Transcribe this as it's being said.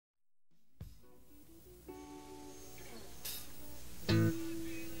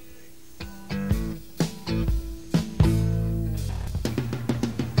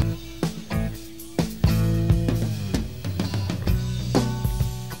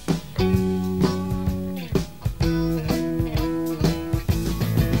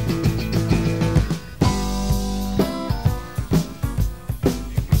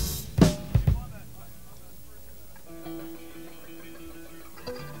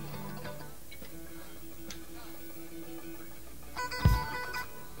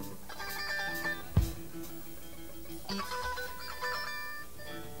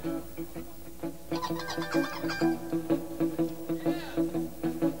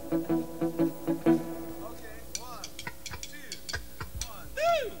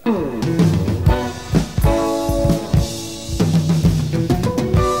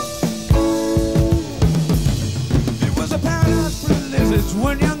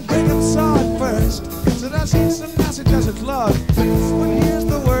break up saw it first. Said I seen some nasty desert love, but here's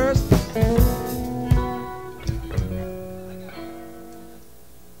the worst.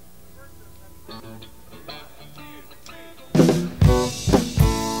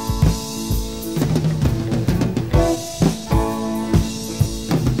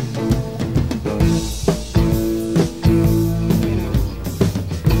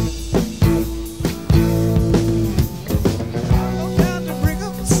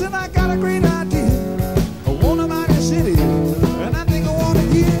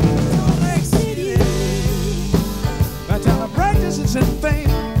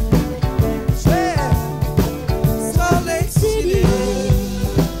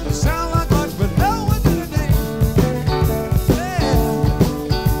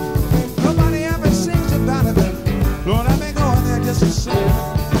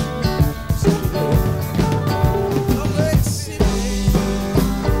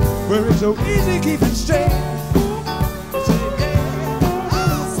 Where it's so easy keeping straight.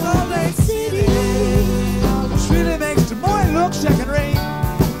 Salt Lake City, which really makes Des Moines look second rate.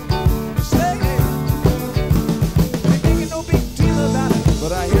 Ain't making no big deal about it,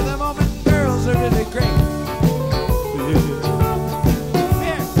 but I hear them Oman girls are really great.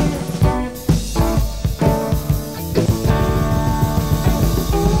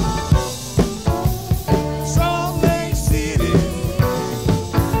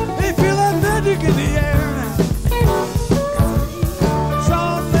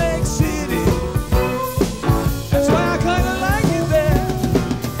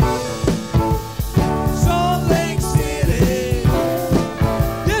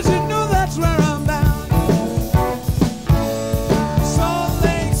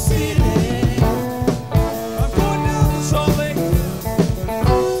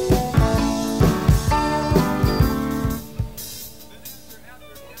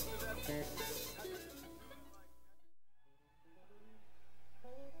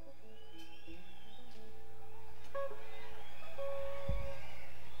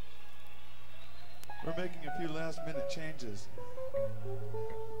 We're making a few last-minute changes.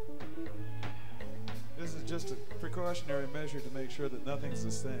 This is just a precautionary measure to make sure that nothing's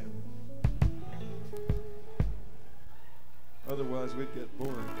the same. Otherwise, we'd get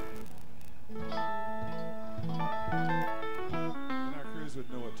bored. And our crews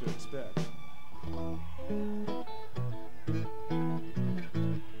would know what to expect.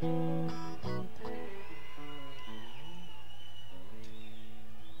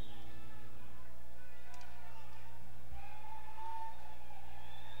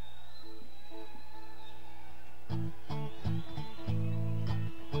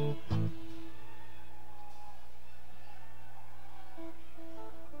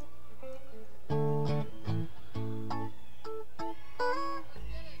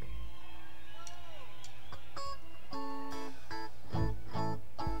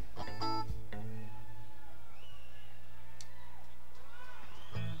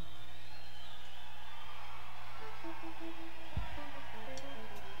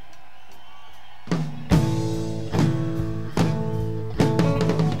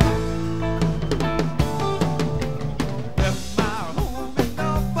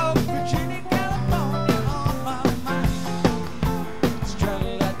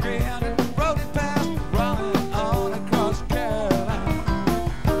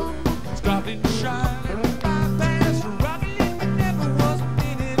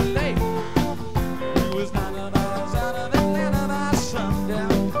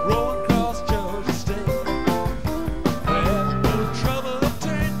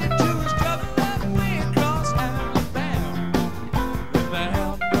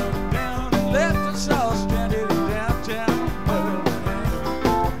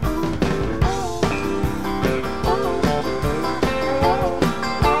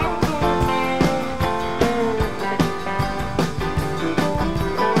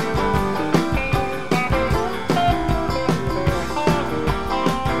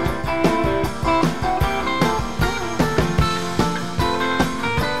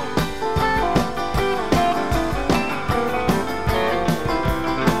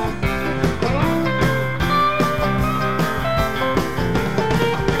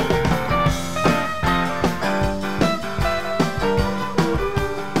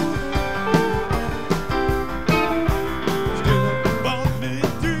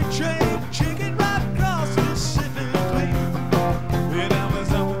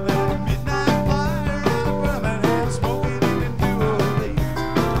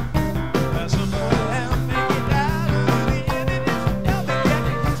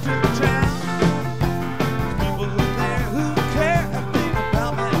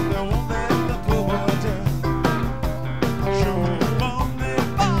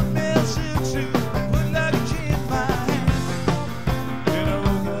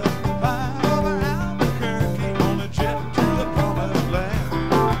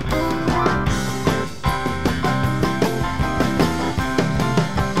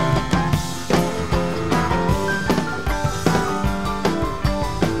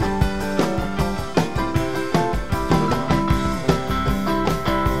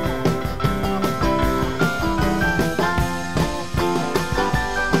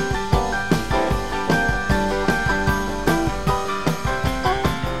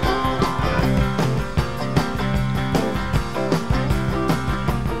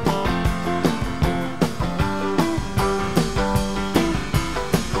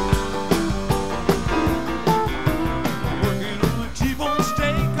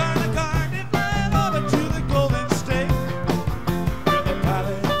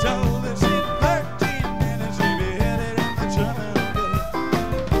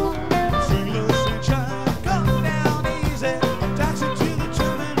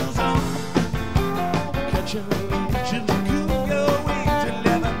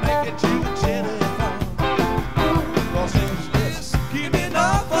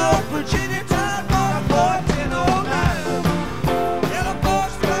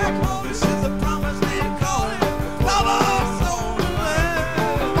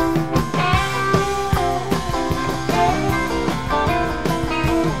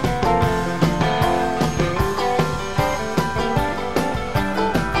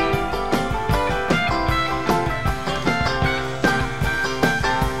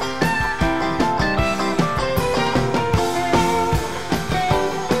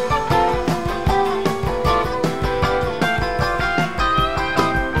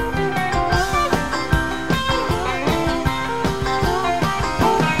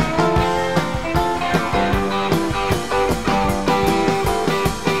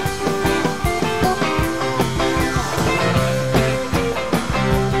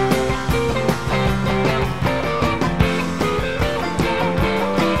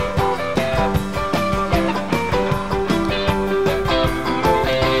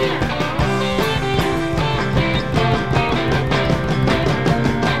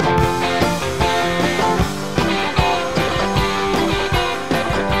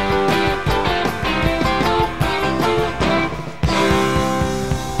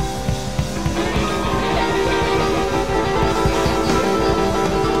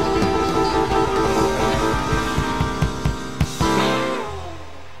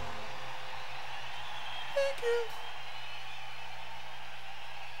 Thank you.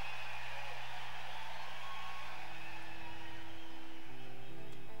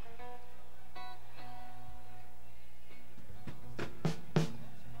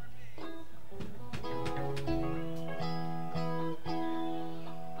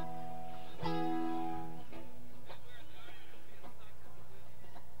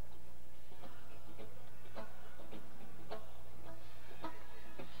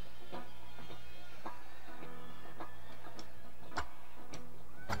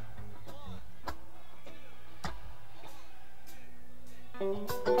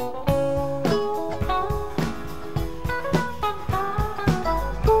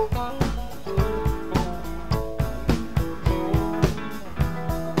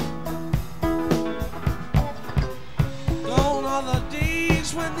 Gone are the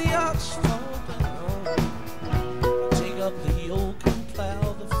days when the ox fall down. Take up the yoke and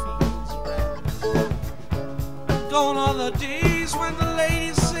plow the fields around. Gone are the days when the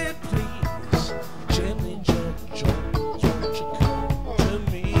ladies said, please, gently, Jack Jones, won't you come to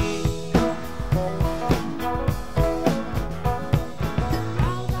me?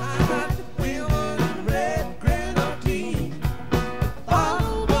 I got the women in red grenadine. The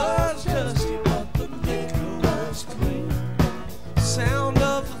bottle was dusty, but the liquor was clean. Sound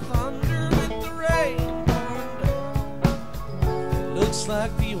of the thunder with the rain pouring down. It looks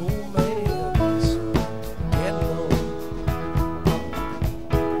like the old man's getting old.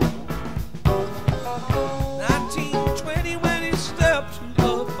 1920 when he stepped to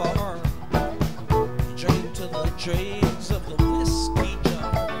the bar, he drank to the dregs of the whiskey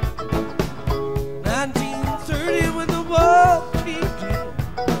jar. 1930 when the war caved in,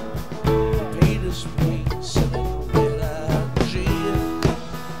 he paid his way, selling red-eyed gin.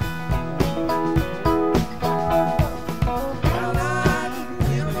 Brown-eyed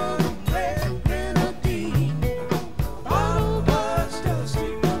women, red grenadine. The bottle was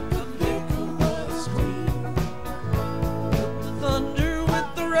dusty, but the liquor was clean. The thunder with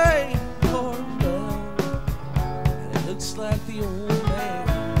the rain pouring down, and it looks like the old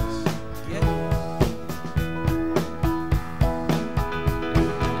man's getting old.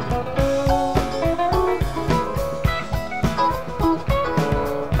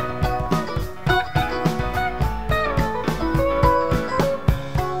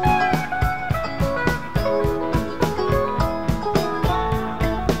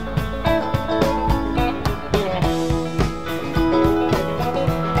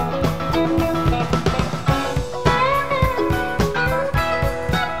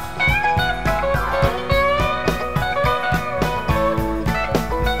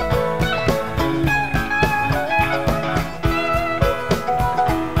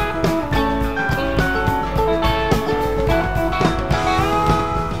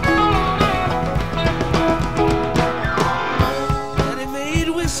 And he made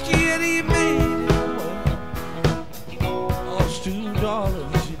whiskey and he made it well. Cost $2,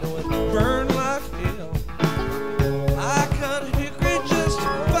 you know it burned like hell. I cut hickory just to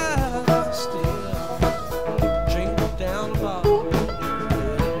buy the still. Drink down the bottle and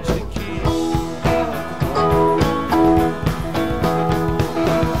you're ready to kill.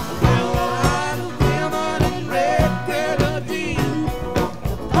 Brown-eyed women in red grenadine.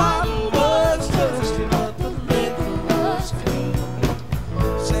 The bottle was dusty, but the liquor was clean.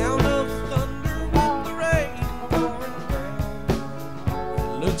 Sound of thunder with the rain pouring down.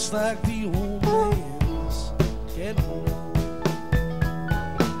 It looks like the old man's getting old.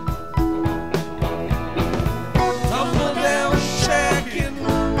 Tumble down shack in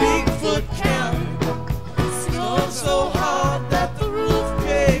Bigfoot County. Snowed so hard that the roof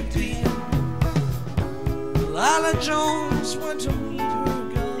caved in. Lila Jones went to meet her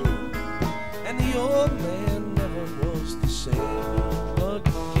God, and the old man never was the same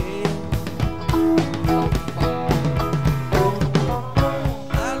again.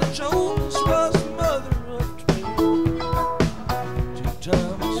 Lila Jones was the mother of twins, 2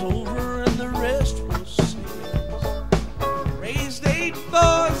 times over and the rest was sins. Raised 8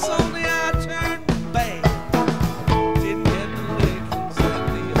 boys, only I turned bad. Didn't get the lickings that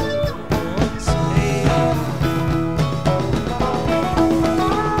the other ones had.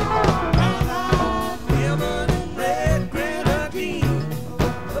 Brown-eyed women in red grenadine.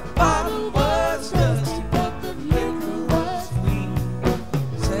 The bottle was dusty, but the liquor was clean.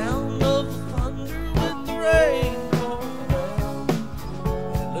 Sound of thunder with the rain pouring down.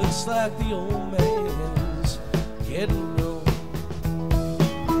 It looks like the old man's getting old.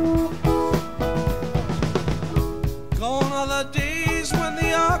 Gone are the days when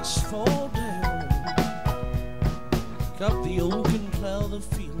the ox fall down. Cut the yoke and plow the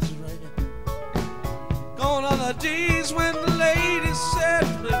fields around. Gone melodies when the lady said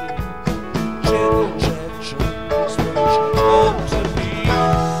please. Jenny Jack Jones when she comes to me.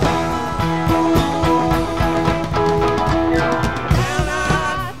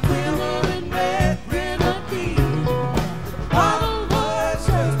 Brown-eyed women in red grenadine, bottle was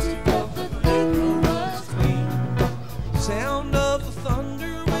rusty but the liquor was clean. Sound of the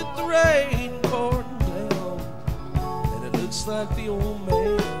thunder with the rain pouring down, and it looks like the old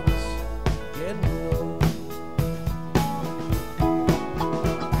man's getting old.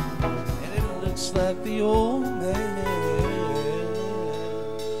 And it looks like the old man's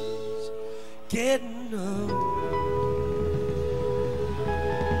getting old.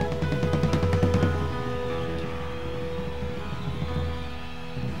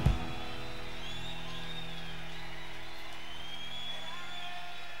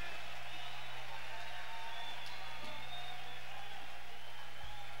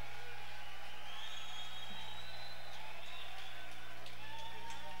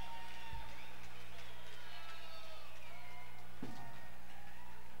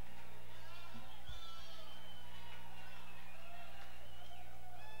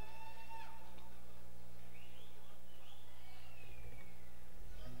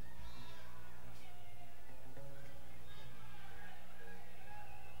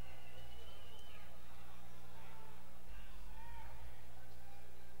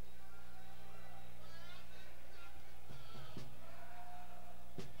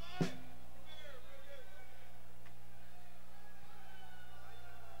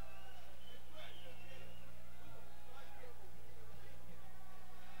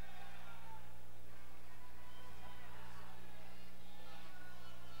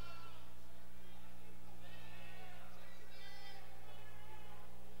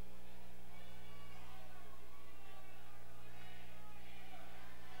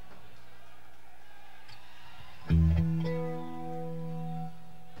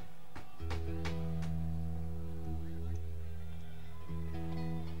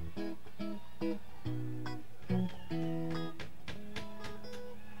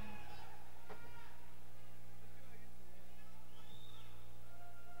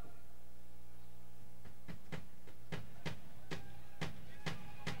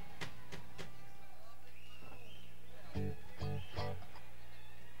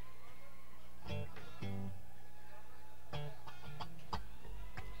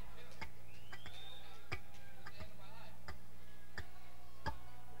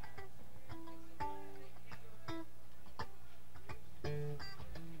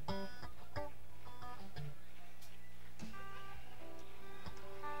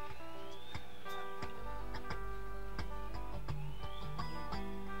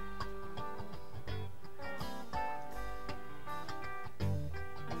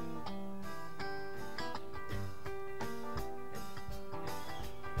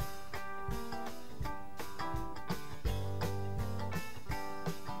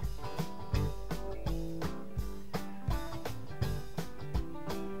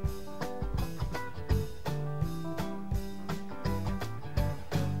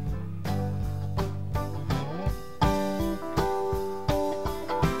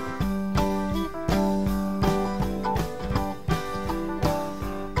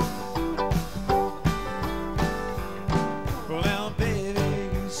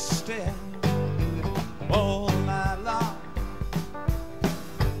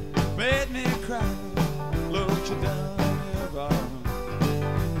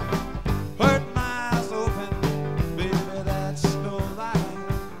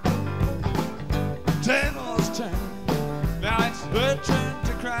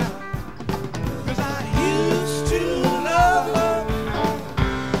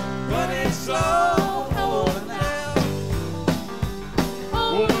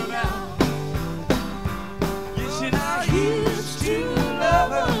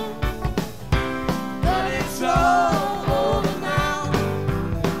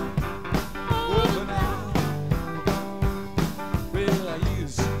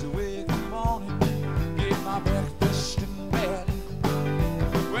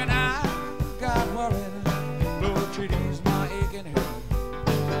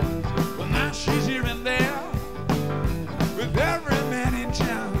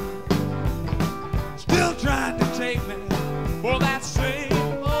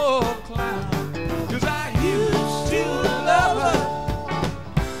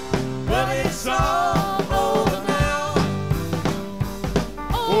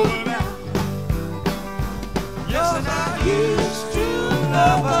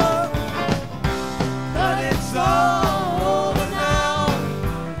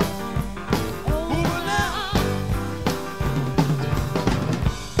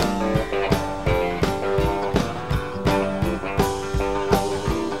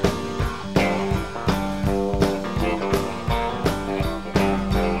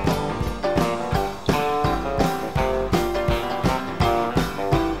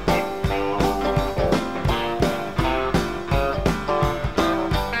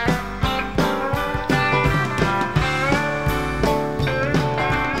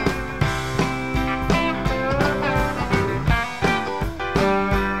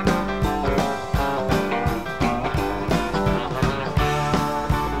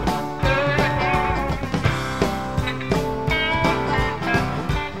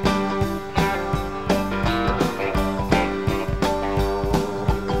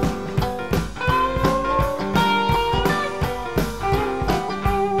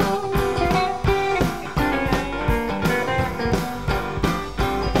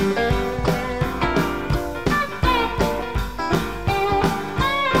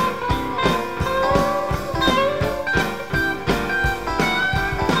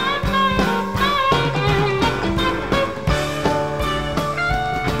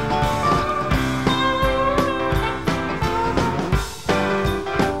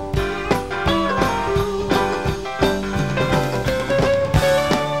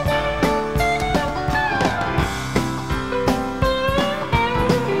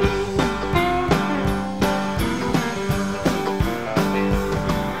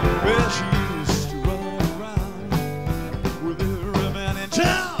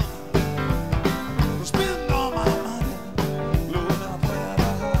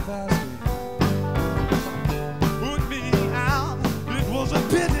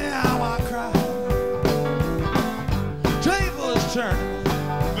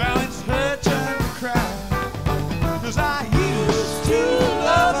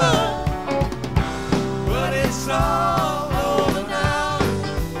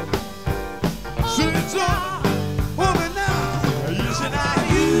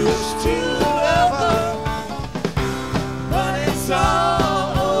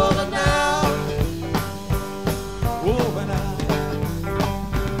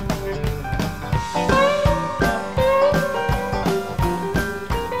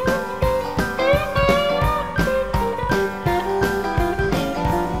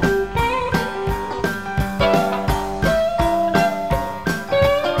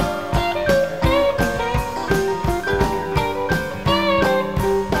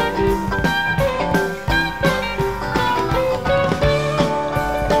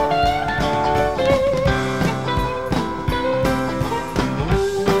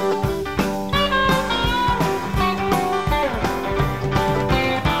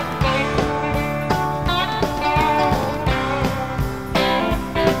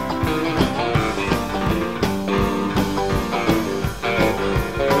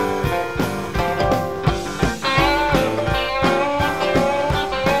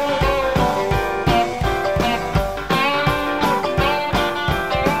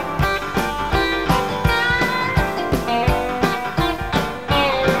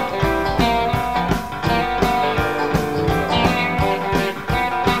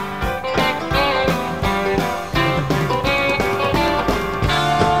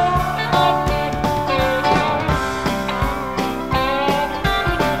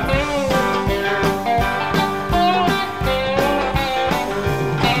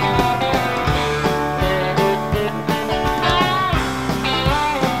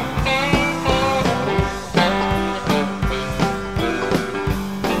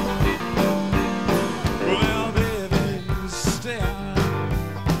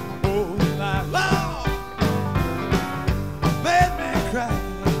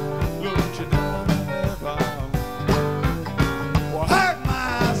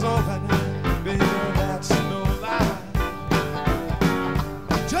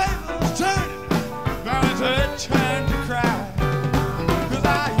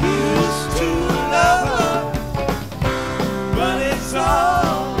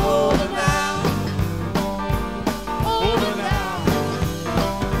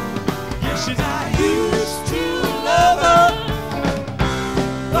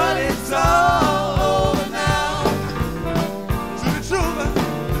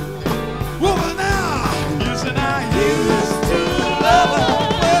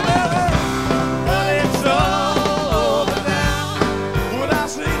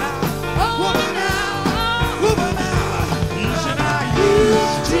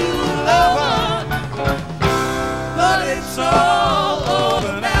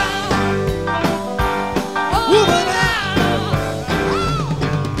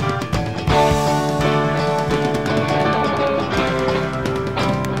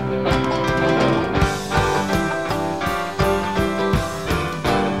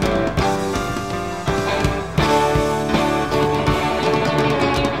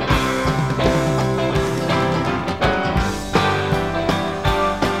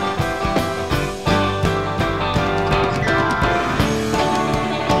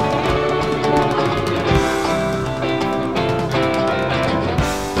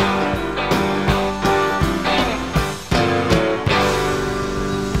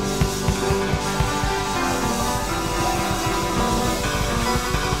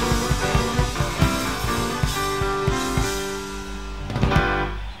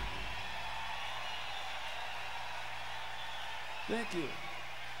 Thank you.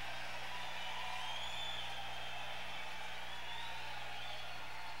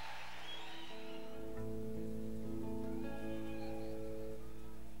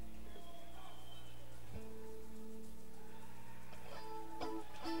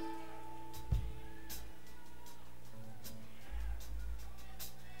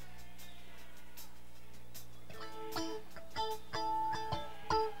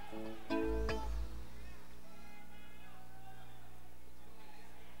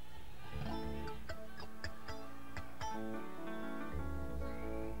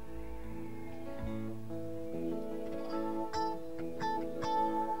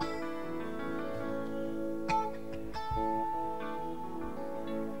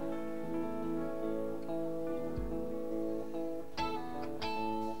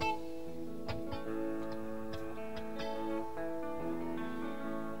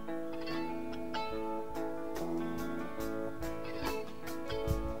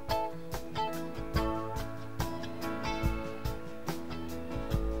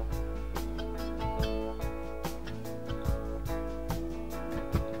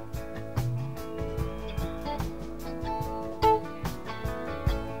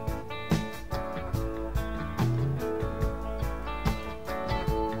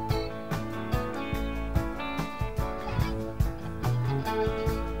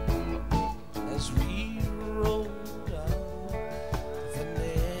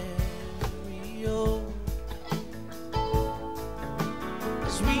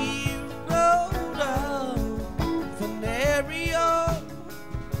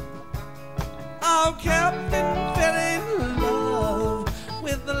 Our captain fell in love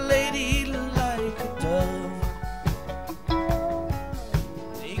with a lady like a dove.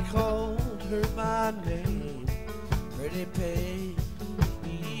 He called her by name, Pretty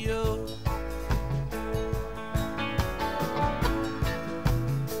Peggy-O.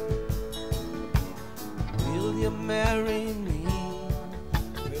 Will you marry me,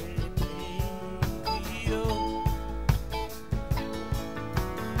 Pretty Peggy-O?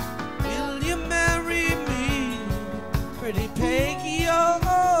 Pretty Peggy-O,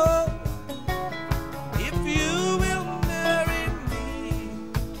 if you will marry me,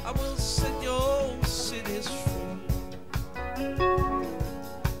 I will set your cities free.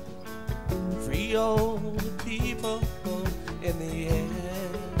 Free all the people in the area.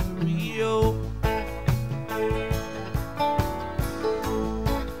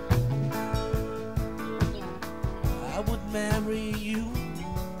 I would marry you,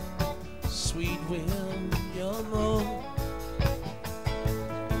 sweet William O.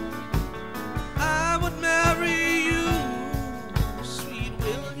 Marry you, sweet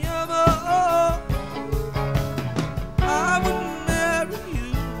William O. I would marry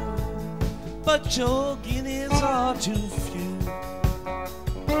you, but your guineas are too few,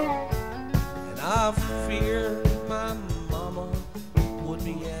 and I fear my mama would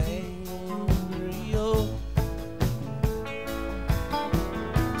be angry. Oh,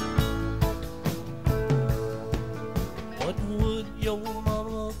 what would your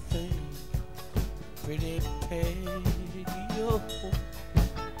mama think, Pretty Peggy-O?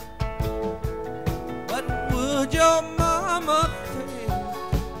 What would your mama think,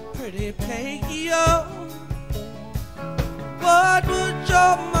 Pretty Peggy-O? What would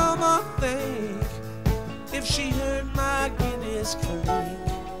your mama think if she heard my guineas clink?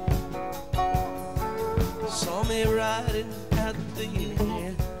 Saw me riding at the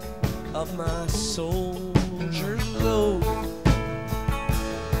end of my soldier's load.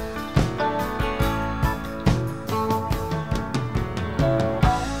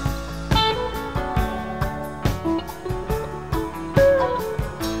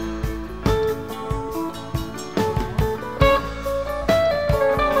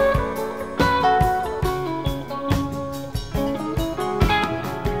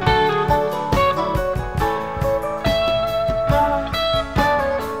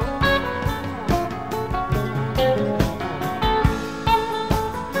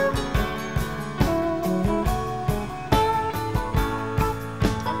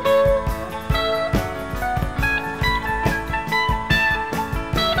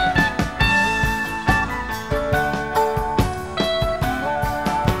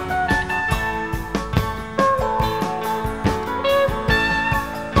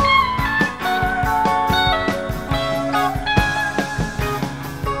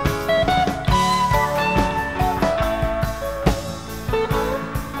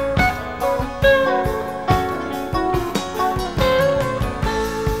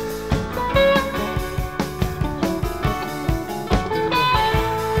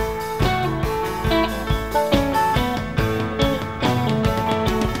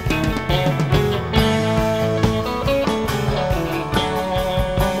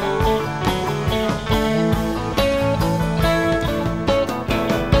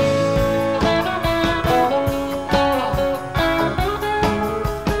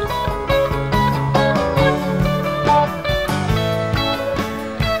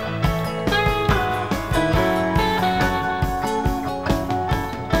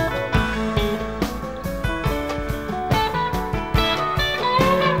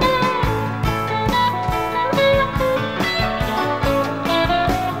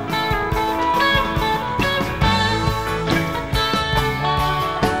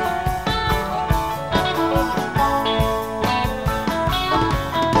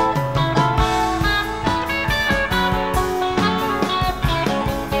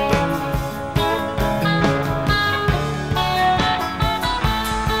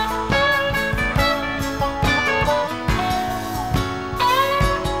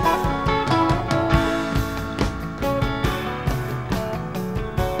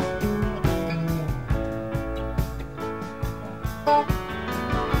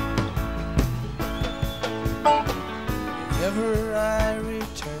 ever I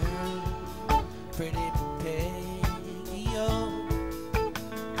return, pretty Peggy, oh.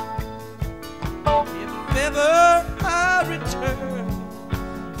 If ever I return,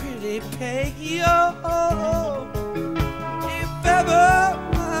 pretty Peggy, oh. If ever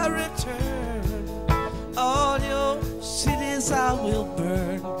I return, all your cities I will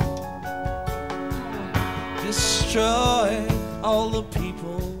burn, destroy all the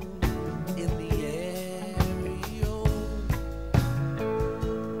people in the area.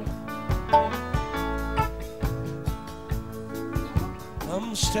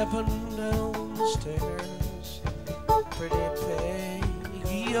 I'm stepping down the stairs, pretty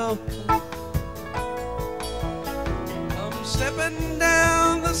Peggy, oh. I'm stepping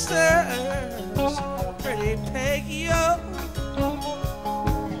down the stairs, pretty Peggy, oh.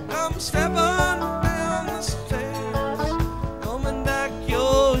 I'm stepping down the stairs, combing back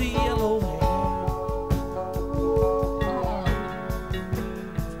your yellow hair.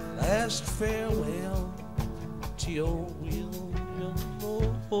 Last farewell to your William,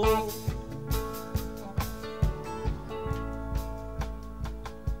 oh.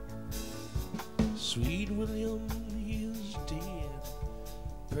 Sweet William is dead,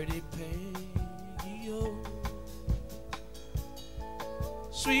 pretty Peggy, oh.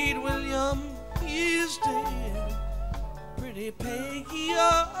 Sweet William is dead, pretty Peggy,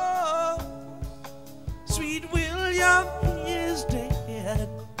 oh. Sweet William is dead,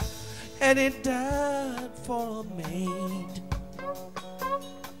 and he died for a maid,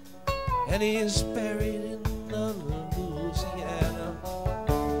 and he's buried in the Louisiana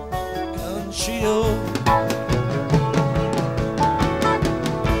country, oh.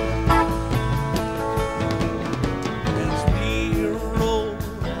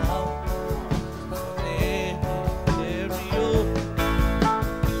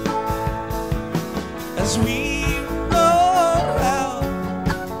 As we roll out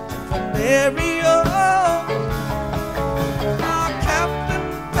from Mario, our captain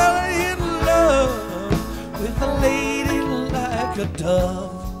fell in love with a lady like a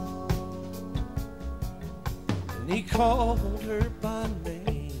dove, and he called her by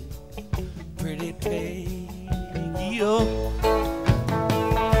name, pretty Peggy, oh.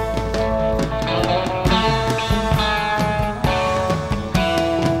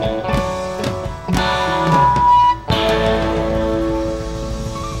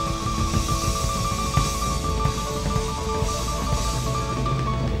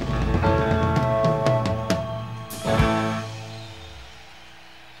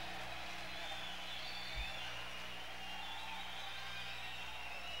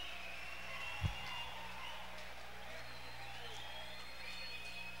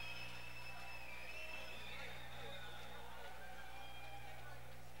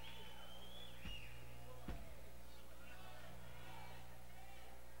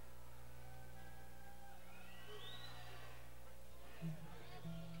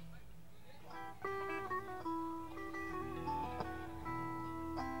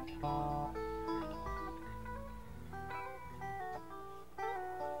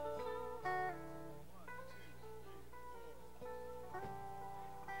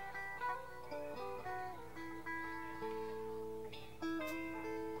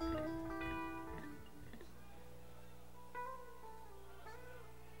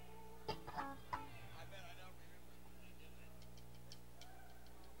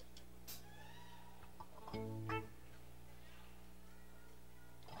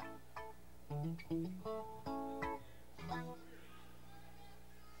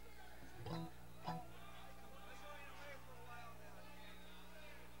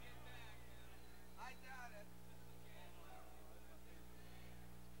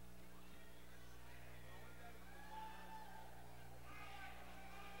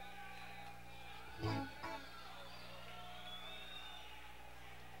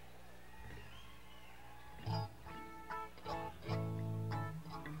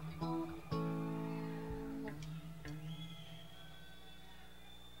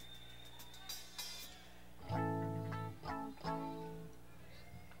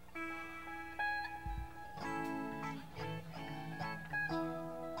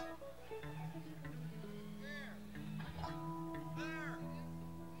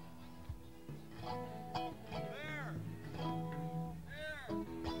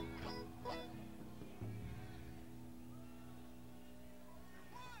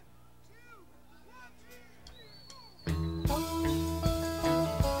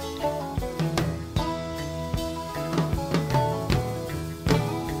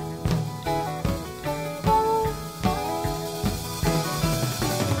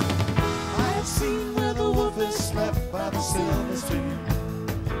 silver stream.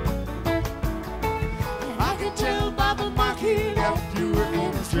 And I can tell by the mark he left you were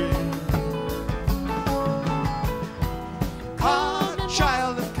in the stream. Called a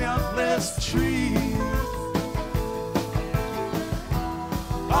child of countless trees.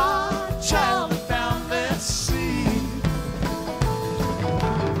 A child of boundless sea.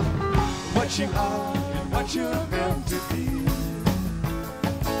 What you are and what you're meant to be.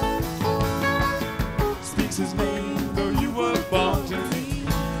 Speaks his name, though you were born to me.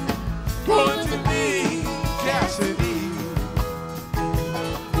 Born to me, Cassidy.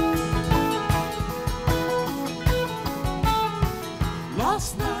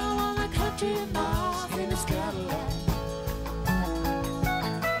 Lost now on the country miles in his Cadillac.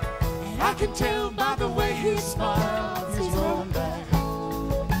 And I can tell by the way he smiles, he's rolling back.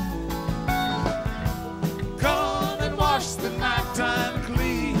 Come and wash the nighttime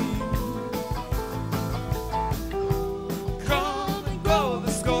clean. Come and grow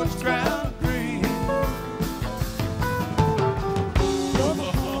the scorched ground green. Blow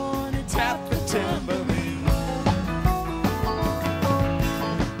the horn and tap the tambourine.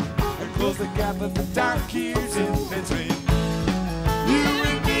 And close the gap of the dark years in between. You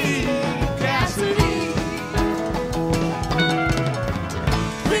and me, Cassidy.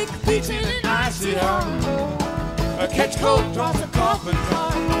 Quick beating and icy hard. A catch cold toss a coffin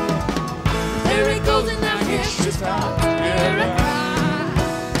car. There it goes and now here she stops. Here it comes.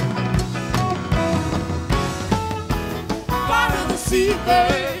 Part of the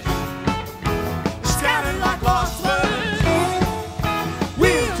seabird, scattered like lost birds.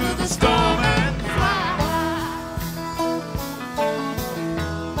 Wheel to the storm and fly.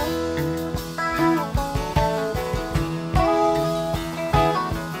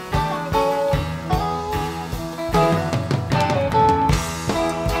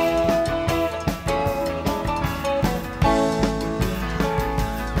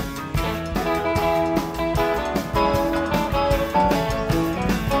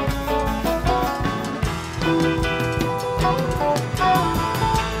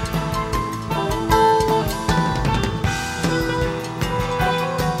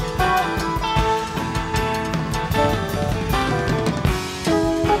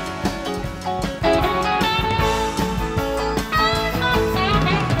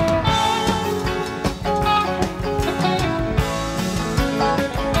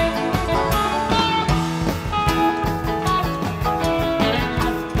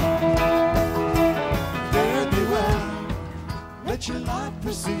 Let your life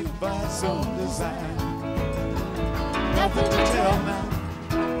proceed by its own design. Nothing to tell now.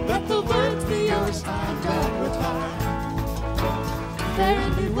 Let the words be yours. I've got reply. Fare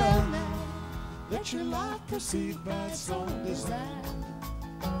thee well now. Let your life proceed by its own design.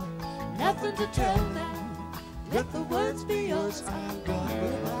 Nothing to tell now. Let the words be yours. I've got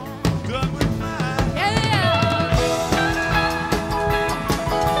reply. Done with mine. Yeah.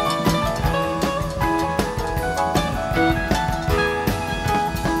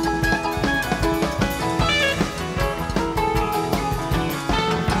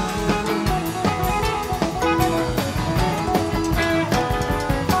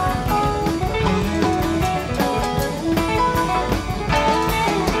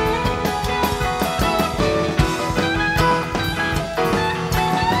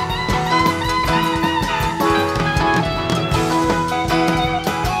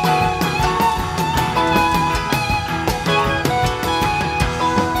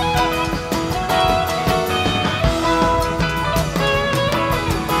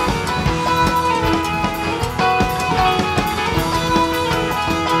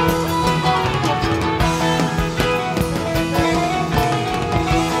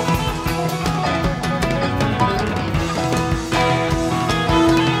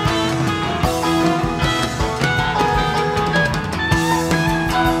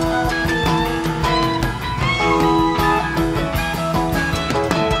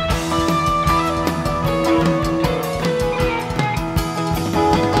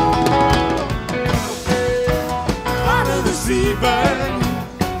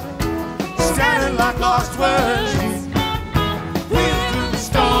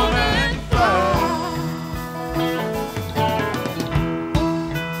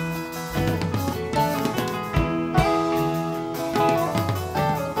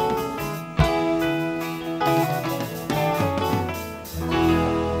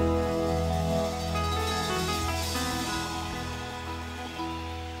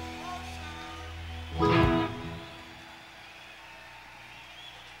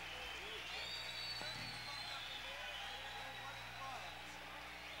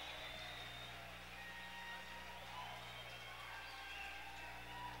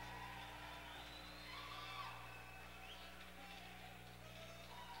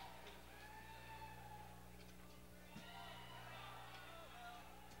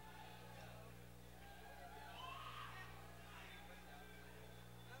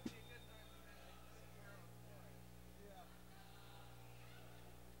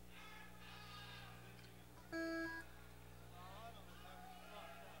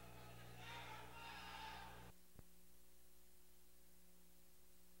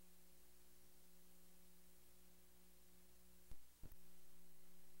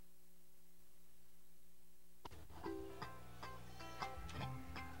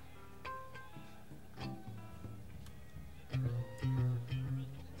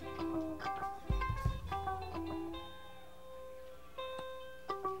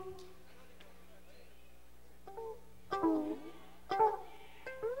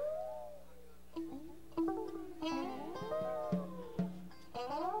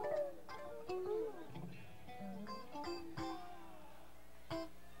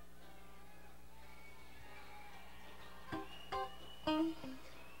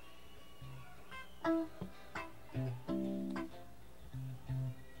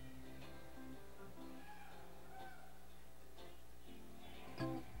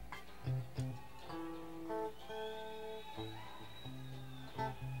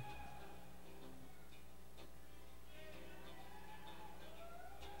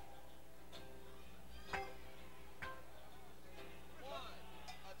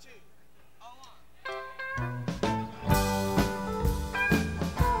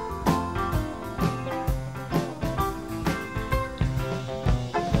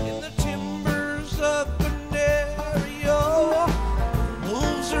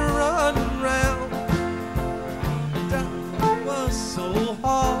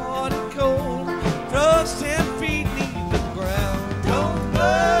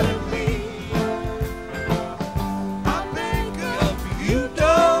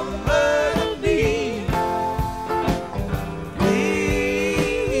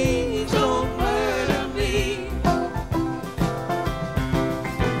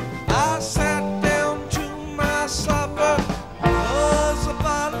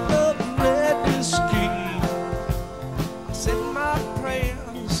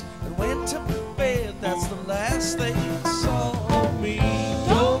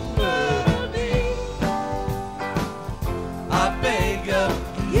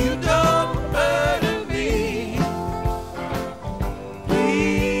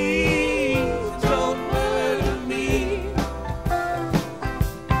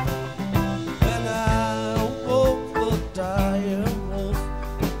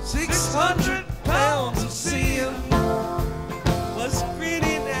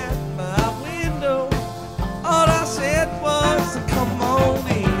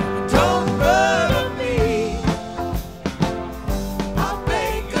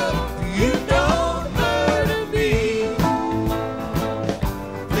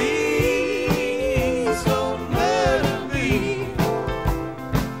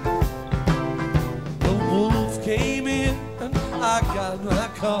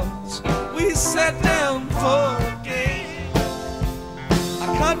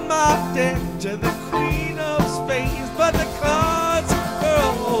 award my debt to the Queen of Spades, but the cards were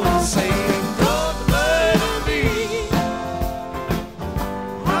all saying, don't murder me.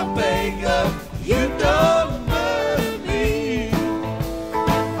 I beg of you, don't murder me.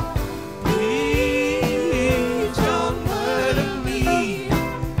 Please don't murder me.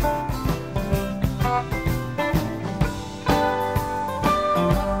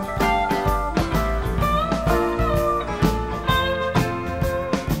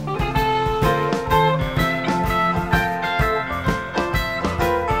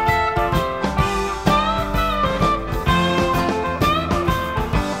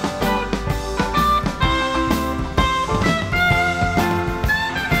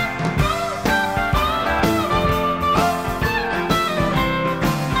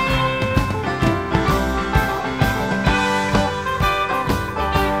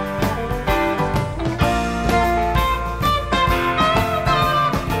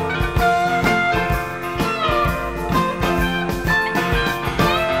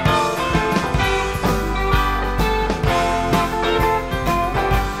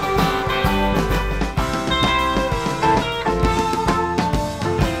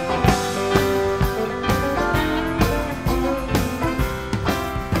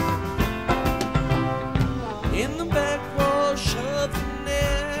 In the backwash of an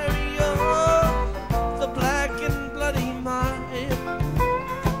area, the black and bloody mine,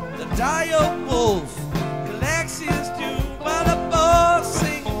 the dire wolf collects his due, while the boys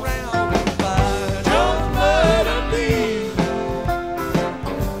sing round the fire. Don't murder me.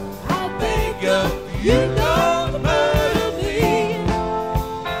 I beg of you, don't murder me.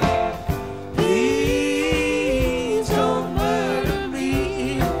 Please don't murder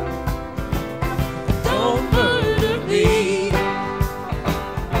me. Don't murder me.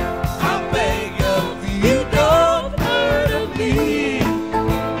 I beg of you, don't murder me.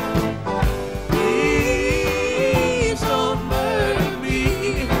 Please don't murder me.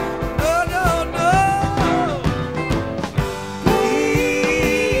 No, no, no.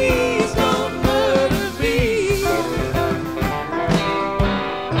 Please don't murder me.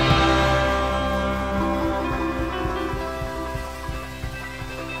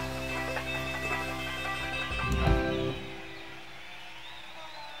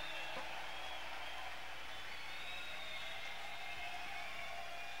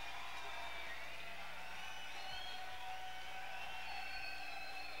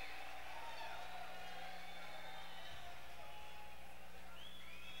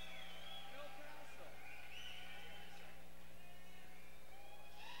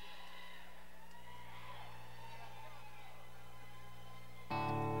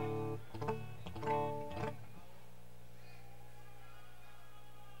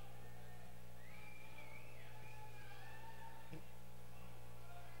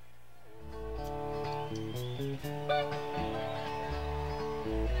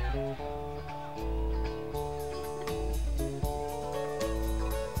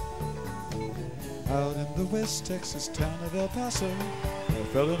 Out in the West Texas town of El Paso, I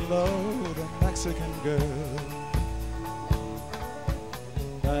fell in love with a Mexican girl.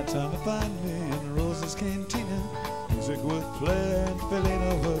 By the time to find me in Rose's Cantina, music would play and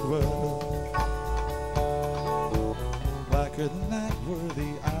Felina would whirl. Blacker than night were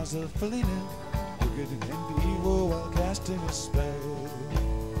the eyes of Felina, wicked and evil while casting a spell.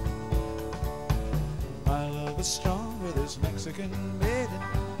 My love was strong with this Mexican maiden.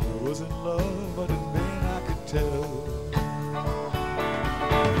 I was in love, but in vain I could tell.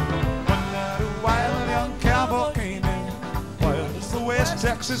 One night a wild young cowboy came in, wild as the West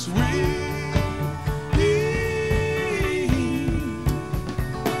Texas wind.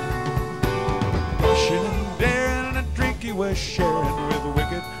 Pushing and daring and a drink he was sharing with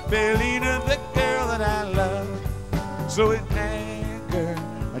wicked Felina, the girl that I loved. So in anger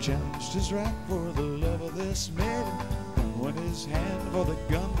I challenged his right for the love of this maiden, won his hand for the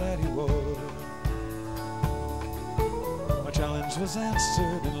gun that he wore. My challenge was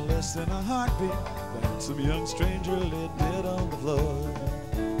answered in less than a heartbeat. The handsome young stranger lay dead on the floor.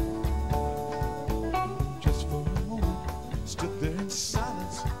 Just for a moment, stood there in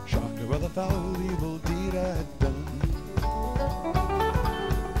silence, shocked by the foul evil deed I had done.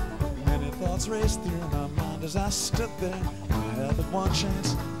 Many thoughts raced through my mind as I stood there. I had but one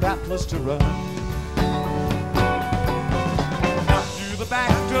chance, that was to run. The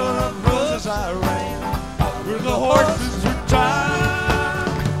back door of Roses I ran, where the horses were tied.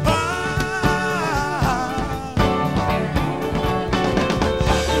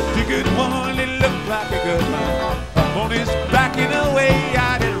 If you could only look like a good man, up on his back in a way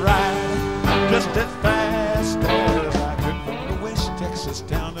I did ride, just as fast as I could from the West Texas nicest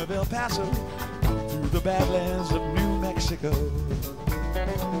town of El Paso, through the badlands of New Mexico.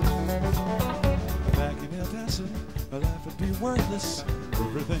 Back in El Paso, my life would be worthless.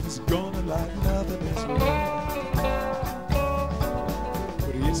 Everything's gonna like nothing is worth.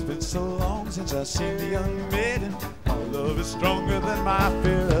 But it's been so long since I've seen the young maiden. My love is stronger than my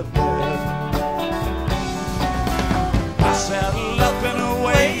fear of death. I saddle up and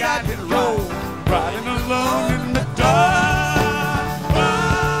away I did roll, riding alone in the dark.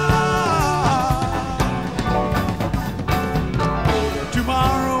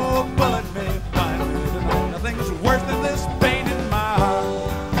 Tomorrow a bullet may find me tonight. Nothing's worse than this pain in my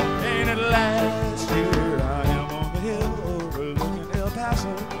heart. Ain't it last year I am on the hill overlooking El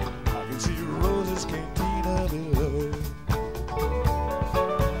Paso. I can see Rose's cantina below.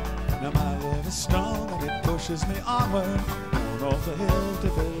 Now my love is strong and it pushes me onward. On off the hill to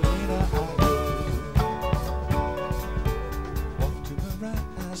Felina I go. Walk to my right,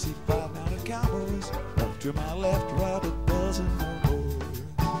 I see 5 mounted cowboys. Walk to my left, right, a dozen or more.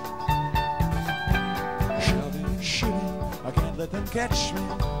 Shouting and shooting, I can't let them catch me.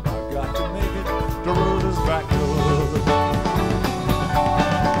 I've got to make it to Rosa's back door.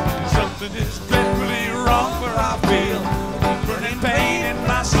 Something is dreadfully wrong, for I feel a burning pain in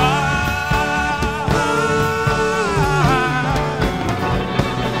my side.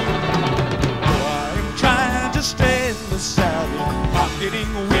 Stay in the saddle, I'm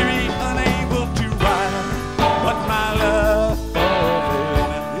getting weary, unable to ride. But my love for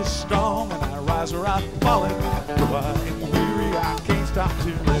Felina is strong, and I rise or I fall. Though I am weary, I can't stop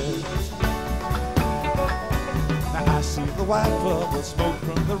to rest. Now I see the white bubble smoke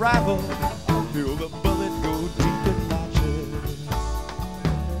from the rifle. I feel the bullet go deep in my chest.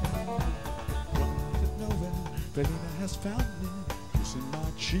 One night of nowhere, Felina has found me, kissing my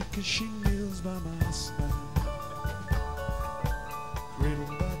cheek as she kneels by my side.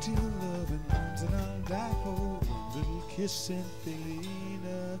 Cradled by 2 loving arms that I'll die for. One little kiss and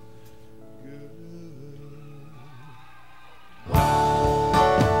Felina good.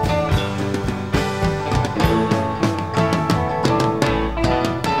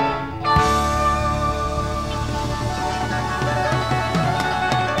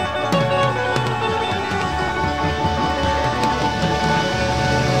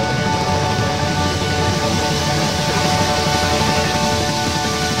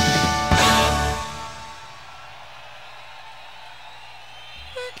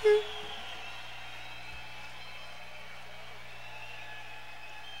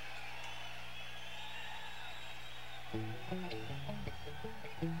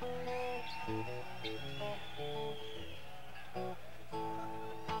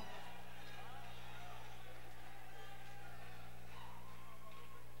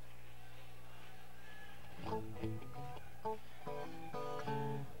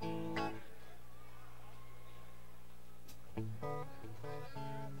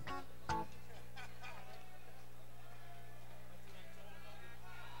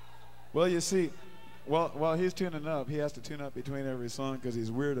 Well, you see, while he's tuning up, he has to tune up between every song because he's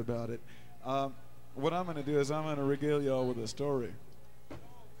weird about it. What I'm going to do is I'm going to regale y'all with a story.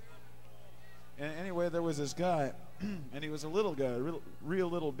 And anyway, there was this guy, and he was a little guy, a real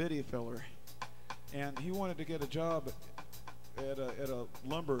little bitty feller. And he wanted to get a job at a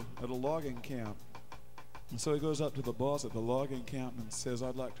logging camp. And so he goes up to the boss at the logging camp and says,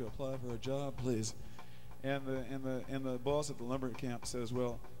 "I'd like to apply for a job, please." And the boss at the lumber camp says,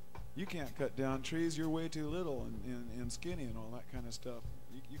 "Well, you can't cut down trees. You're way too little and skinny and all that kind of stuff.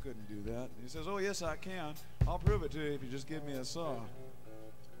 You couldn't do that." And he says, "Oh, yes, I can. I'll prove it to you if you just give me a saw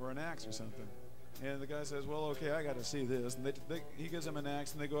or an axe or something." And the guy says, "Well, okay, I got to see this." And he gives him an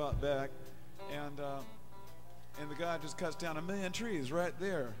axe, and they go out back, and the guy just cuts down 1,000,000 trees right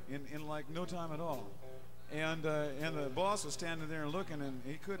there in like no time at all. And the boss was standing there and looking, and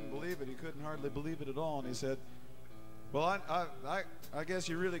he couldn't believe it. He couldn't hardly believe it at all. And he said, "Well, I guess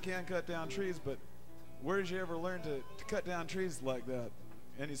you really can cut down trees, but where did you ever learn to cut down trees like that?"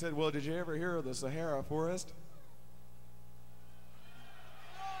 And he said, "Well, did you ever hear of the Sahara forest?"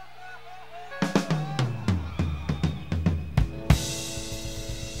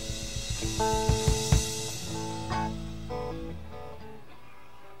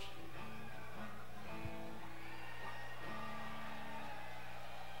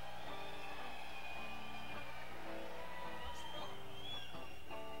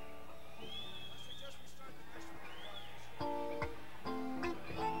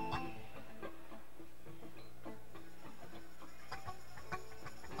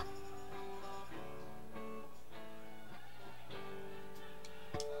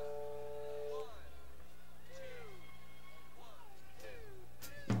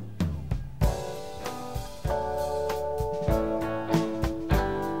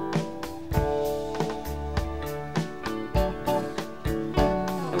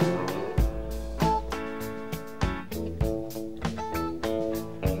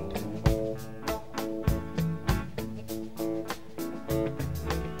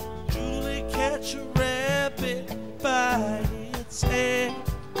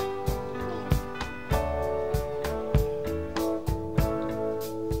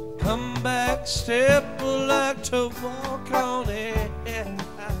 come back, step like to walk on air.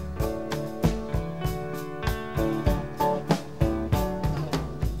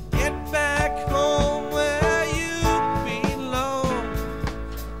 Get back home where you belong.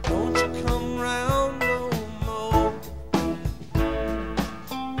 Don't you come round no more.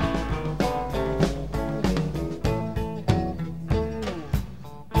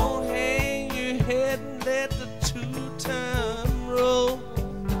 Don't hang your head and let the two-time roll.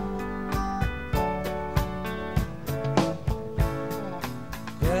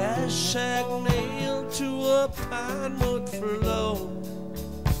 Grass shack nailed to a pine wood floor.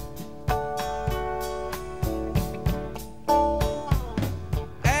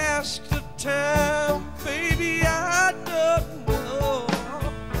 Ask the time, baby, I don't know.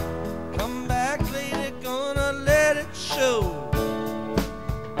 Come back lady, gonna let it show.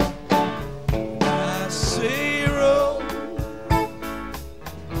 I say roll,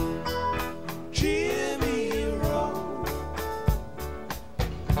 Jimmy roll.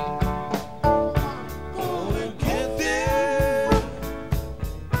 Gonna get there,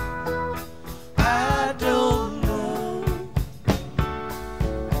 I don't know.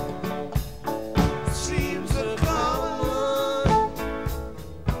 Seems a common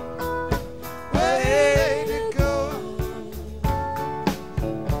way to go.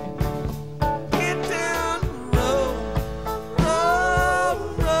 Get down the road, roll,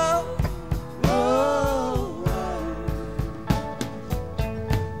 roll, roll, roll.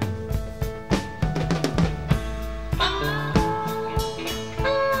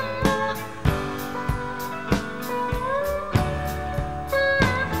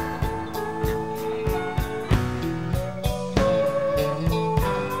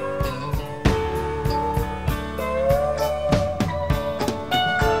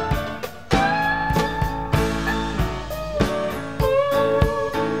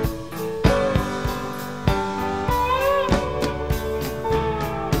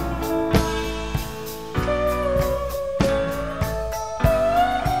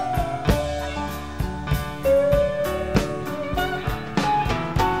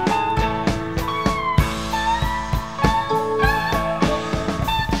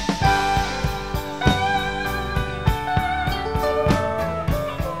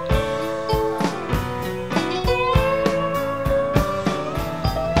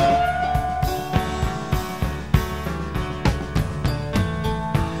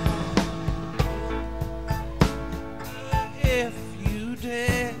 If you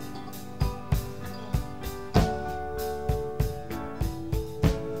dare,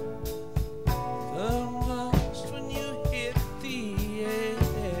 the dust when you hit the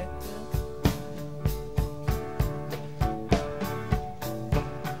air.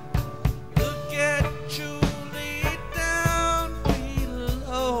 Look at you lay down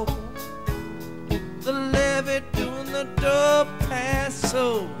below, the levee doing the door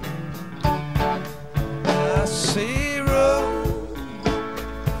paso. I say roll,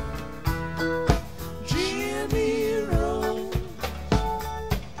 Jimmy roll.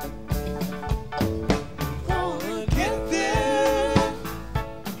 Gonna get there,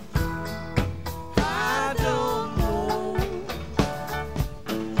 I don't know.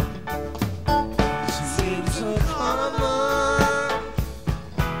 Seems so common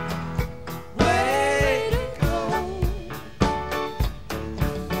way to go.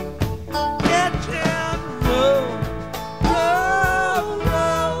 Get down the road, roll,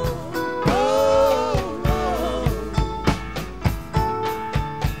 roll, roll, roll.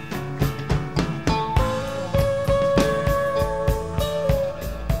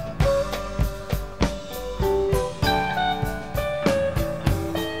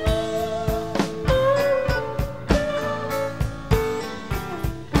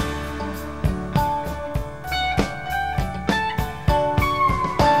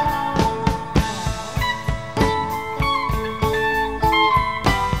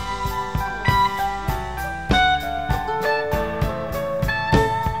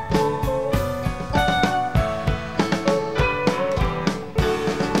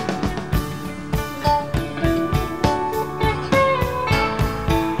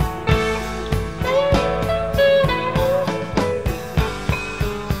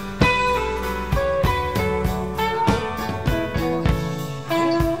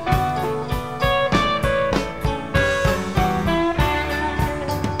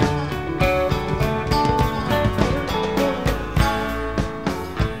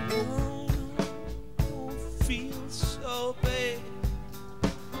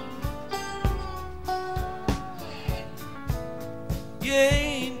 You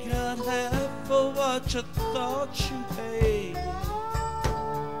ain't got half for what you thought you paid.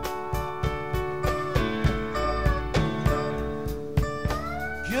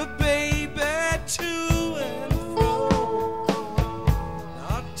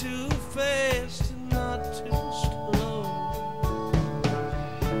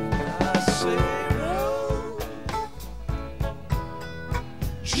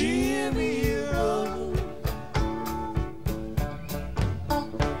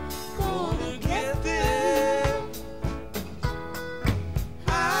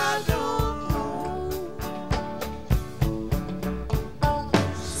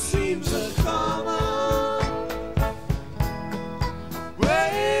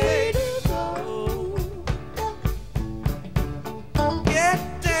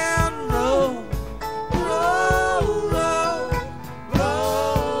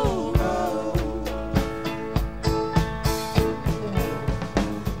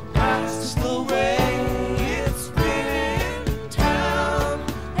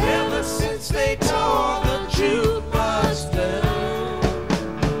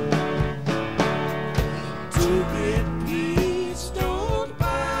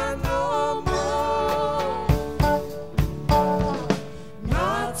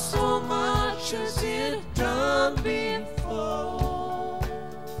 just it done before.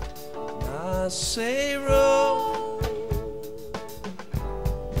 I say roll,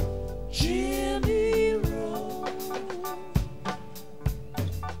 Jimmy roll.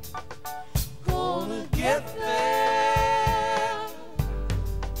 Gonna get there,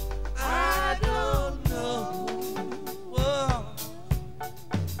 I don't know. Whoa.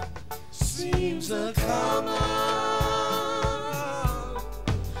 Seems a common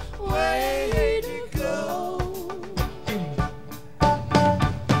way to go.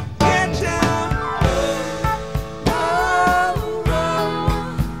 Get down,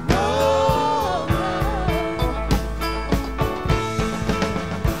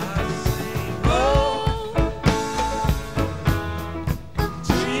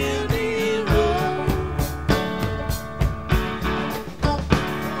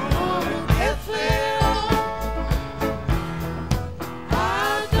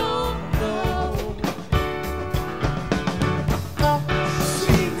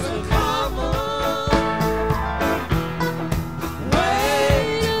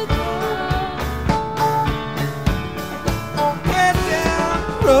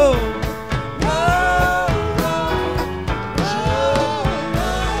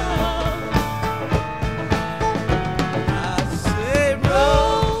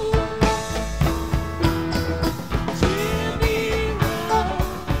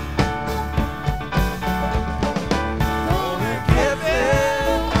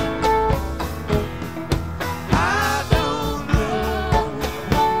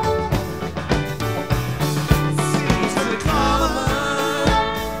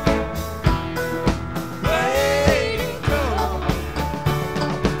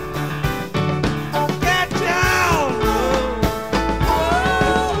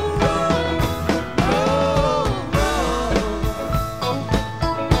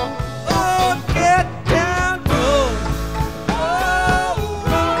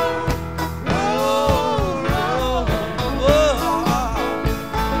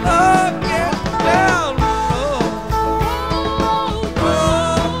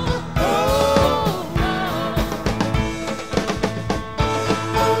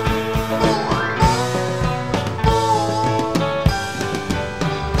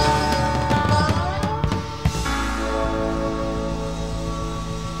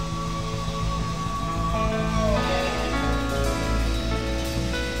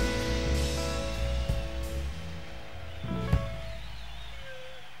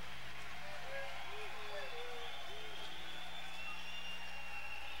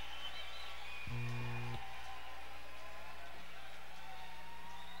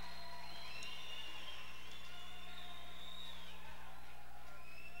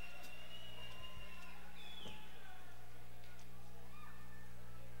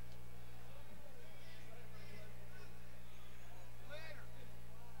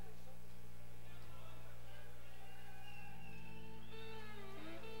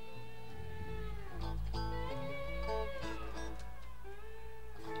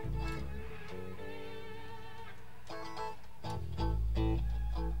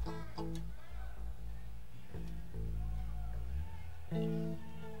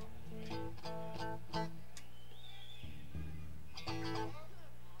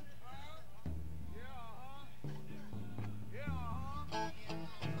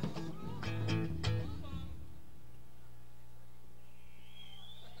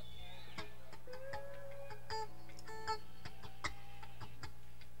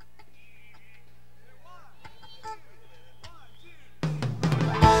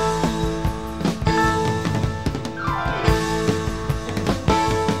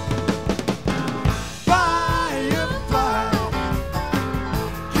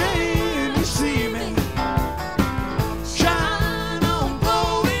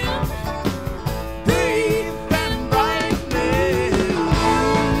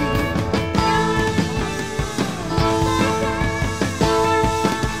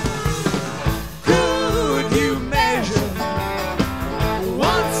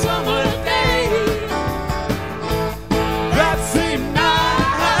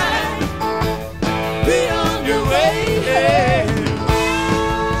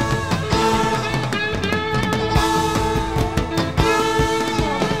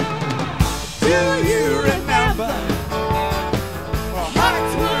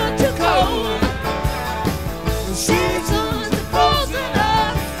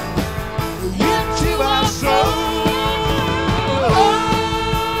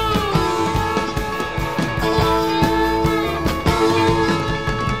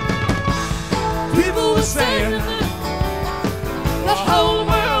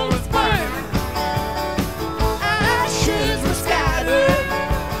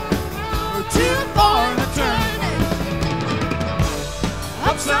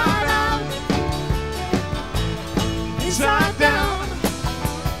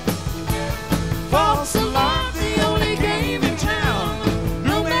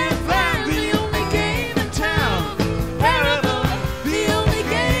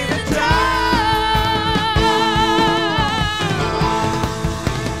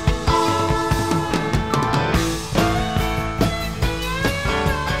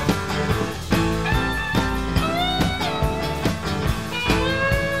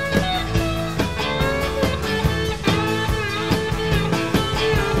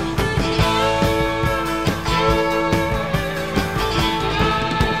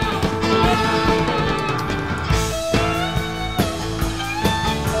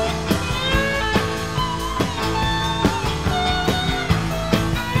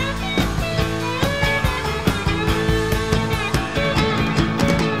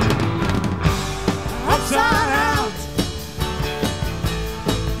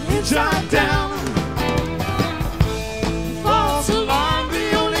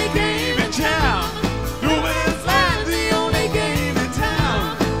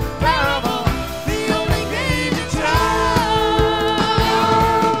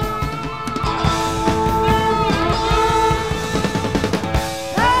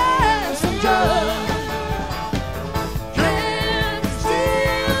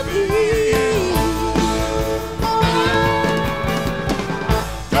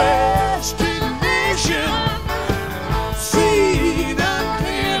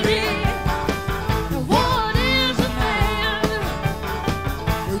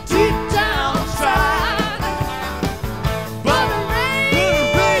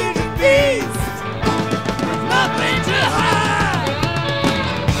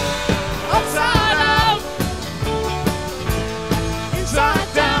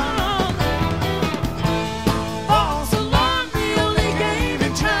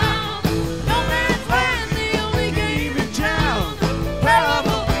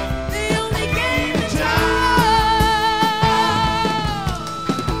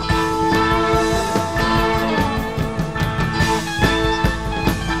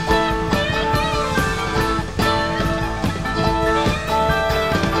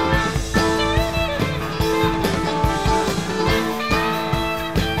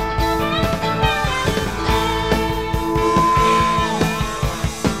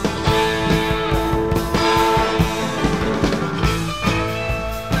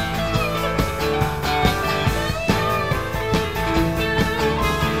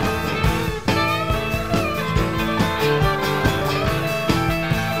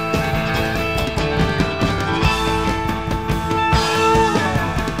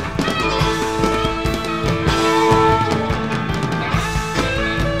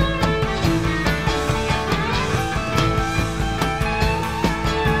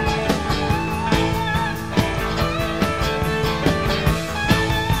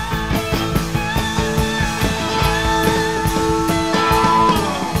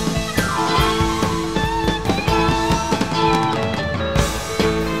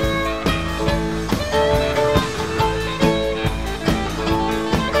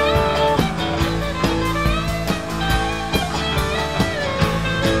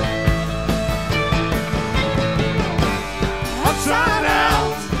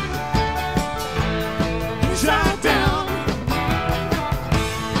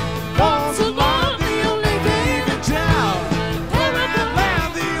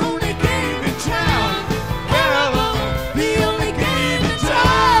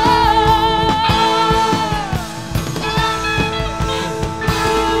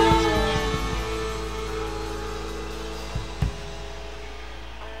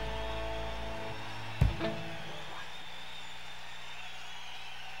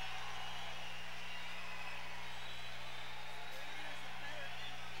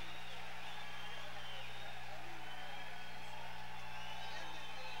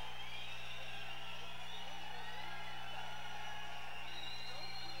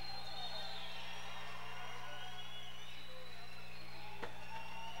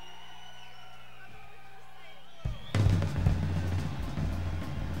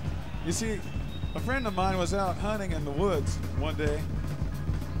 You see, a friend of mine was out hunting in the woods one day.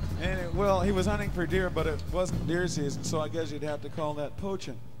 And he was hunting for deer, but it wasn't deer season, so I guess you'd have to call that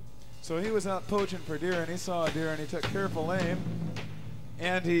poaching. So he was out poaching for deer, and he saw a deer, and he took careful aim,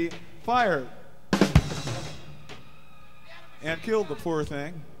 and he fired and killed the poor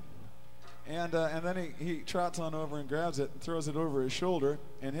thing. And then he trots on over and grabs it and throws it over his shoulder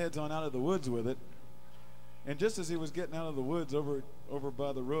and heads on out of the woods with it. And just as he was getting out of the woods over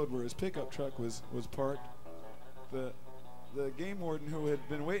by the road where his pickup truck was parked, the game warden, who had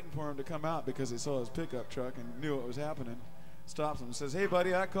been waiting for him to come out because he saw his pickup truck and knew what was happening, stops him and says, "Hey,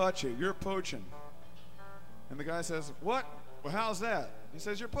 buddy, I caught you. You're poaching." And the guy says, "What? Well, how's that?" He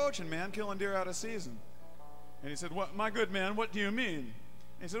says, "You're poaching, man, killing deer out of season." And he said, "What, my good man, what do you mean?"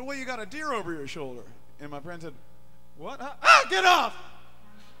 And he said, "Well, you got a deer over your shoulder." And my friend said, "What? Ah, get off!"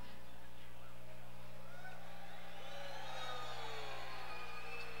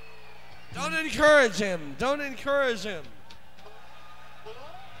 Don't encourage him. Don't encourage him.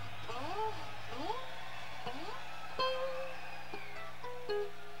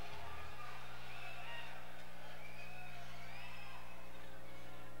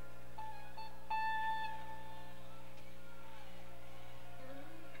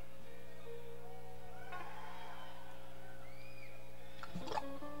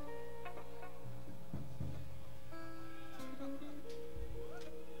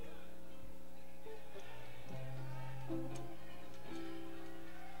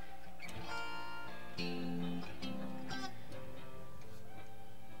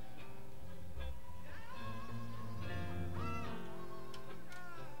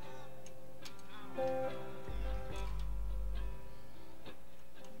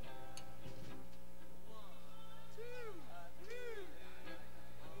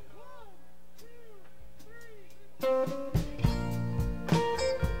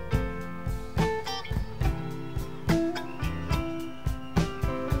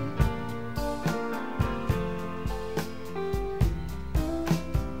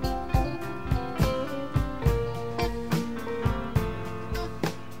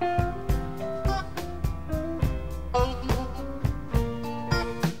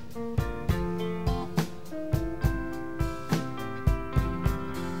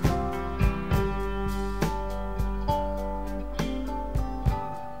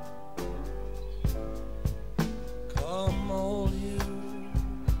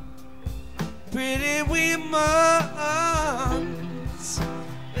 Pretty women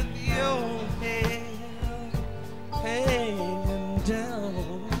with your hair hanging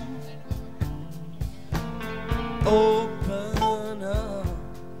down, open up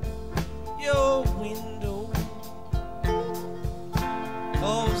your window,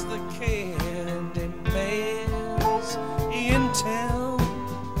 'cause the candy man's in town.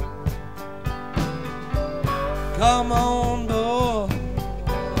 Come on, boy,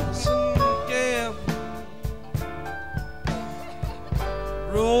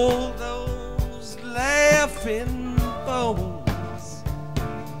 roll those laughing bones.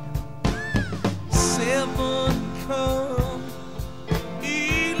 7 come,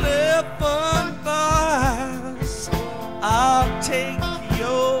 11 buys. I'll take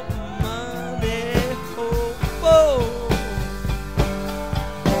your money home.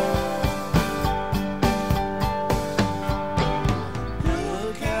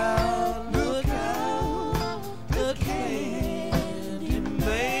 Look out, look out, the candy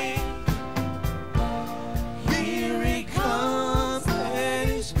man. Here he comes and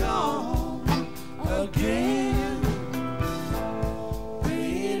he's gone again.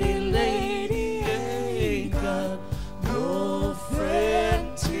 Pretty lady ain't got no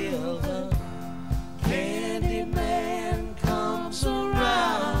friend till the candy man comes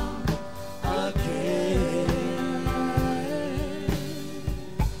around again.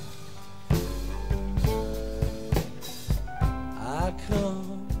 I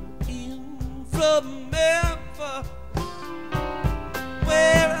come in from Memphis,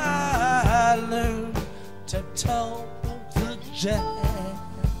 where I learned to talk the jack.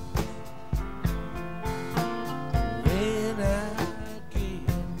 When I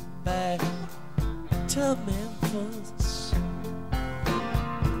get back to Memphis,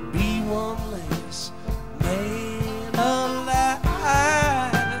 be one less man alive.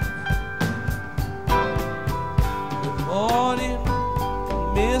 Good morning,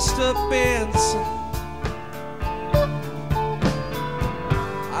 Mr. Benson.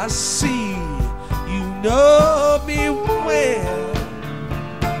 I see you know me well.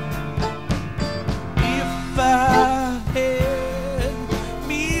 If I had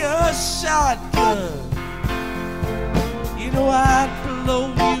me a shotgun, you know I'd blow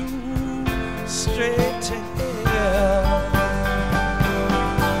you straight to hell.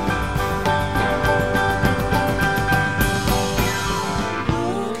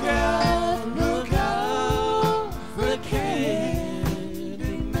 Look out for Candyman.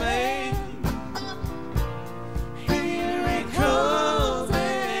 Here he comes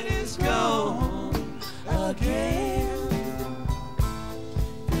and he's gone again.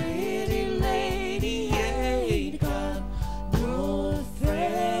 Pretty lady ain't got no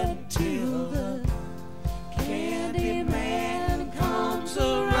friend till the Candyman comes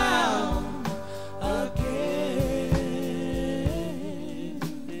around again.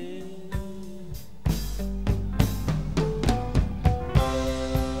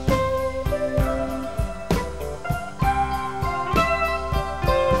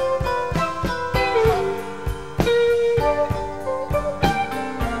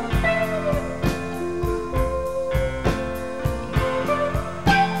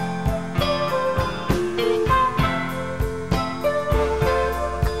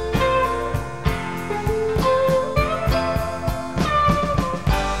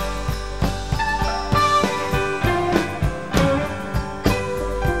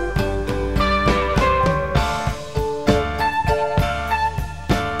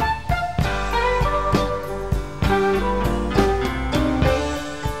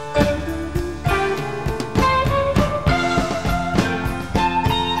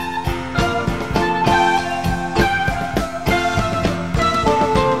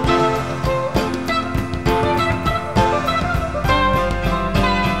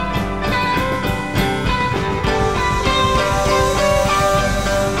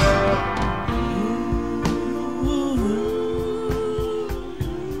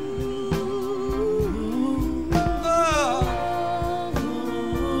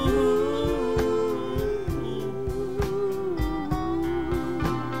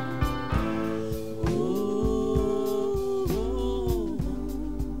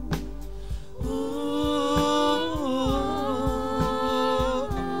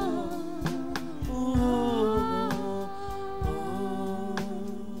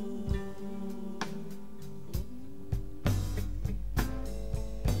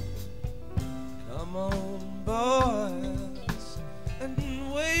 Come on, boys, and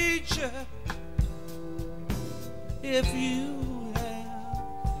wager if you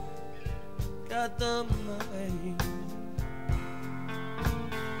have got the money.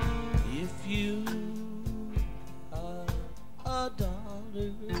 If you are a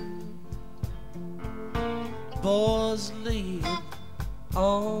daughter, boys leave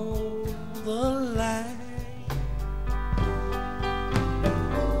on the line.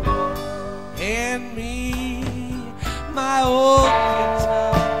 Hand me my old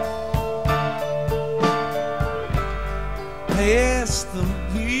guitar, pass the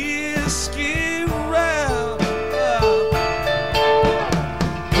whiskey round.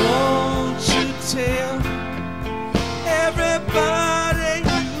 Won't you tell everybody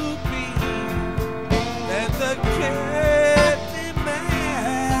you meet that the Candyman's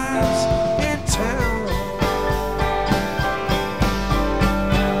in town?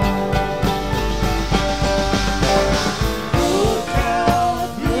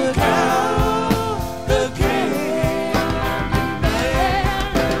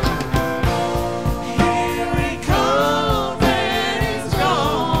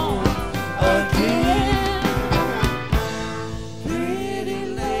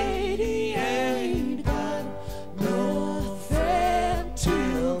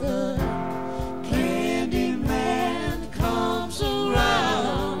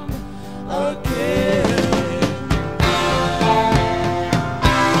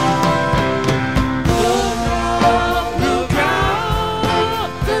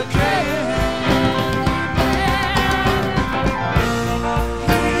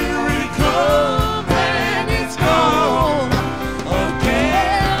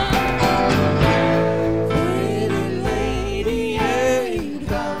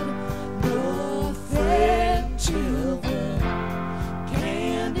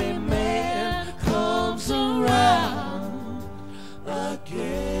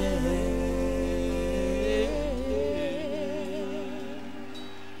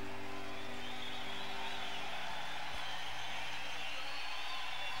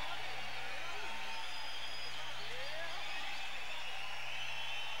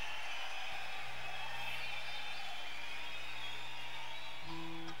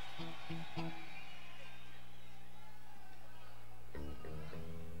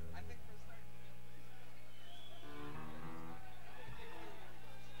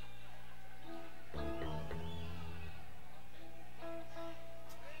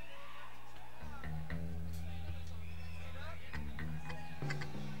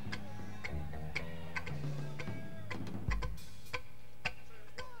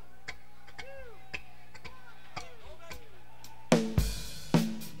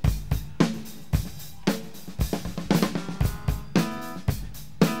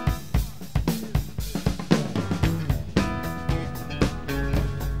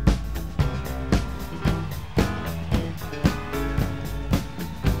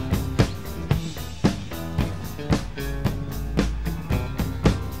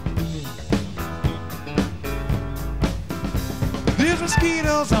 There's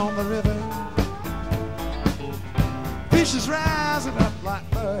mosquitoes on the river, fishes rising up like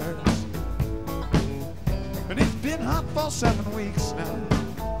birds, and it's been hot for 7 weeks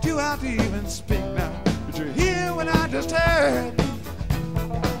now, too hot to even speak now, but you're here when I just heard.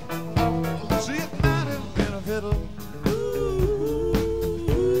 See, it might have been a fiddle,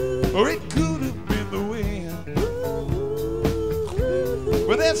 or it could have been the wind.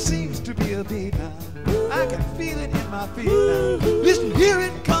 Well, there seems to be a beat now, I can feel it in my feet now. Listen, here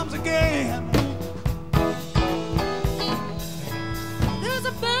it comes again. There's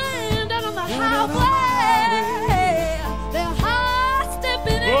a band out on the highway. They're high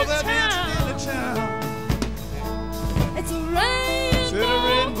stepping in the town. It's a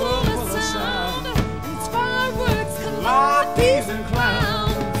rainbow full of sound. It's fireworks, calliopes, and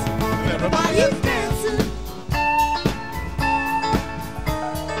clowns. Everybody's dancing.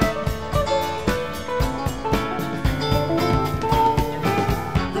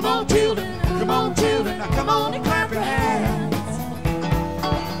 Come on, children, now come on and clap your hands.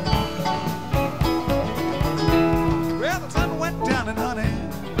 Well, the sun went down in honey,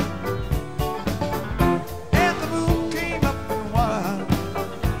 and the moon came up and won,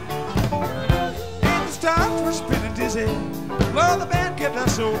 and the stars were spinning dizzy. Lord, the band kept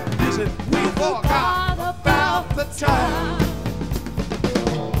us so busy, we forgot about the time.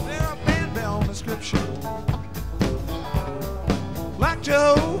 There are band bell description, like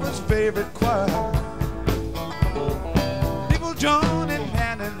Jehovah's favorite choir. People joining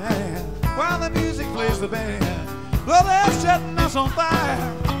hand in hand while the music plays the band. Well, they're setting us on fire.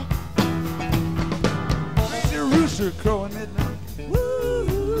 Crazy rooster crowing midnight.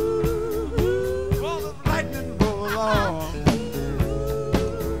 While the lightning roll along.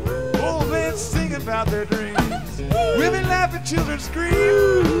 Old men singing about their dreams. Women laughing, children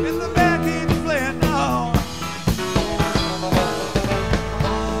scream, and the band keeps playing on.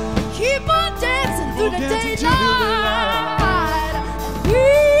 Keep on dancing through the daylight.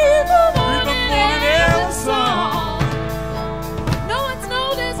 Breathe the morning air and song. No one's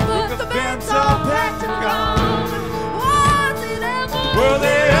noticed, but the band's all packed and gone. Was it ever? Will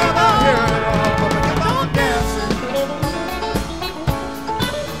they ever hear it all? Come on, dancing.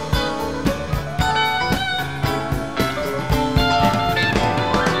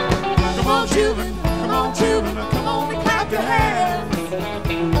 Come on, children, come on, children, come on and clap your hands.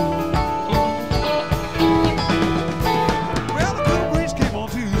 Well, the cool breeze came on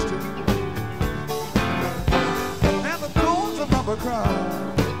Tuesday, and the thorns of rubber cried,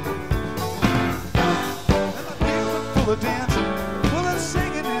 and the fields were full of dancing, full of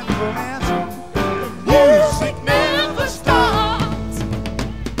singing and romancing. The music never stopped.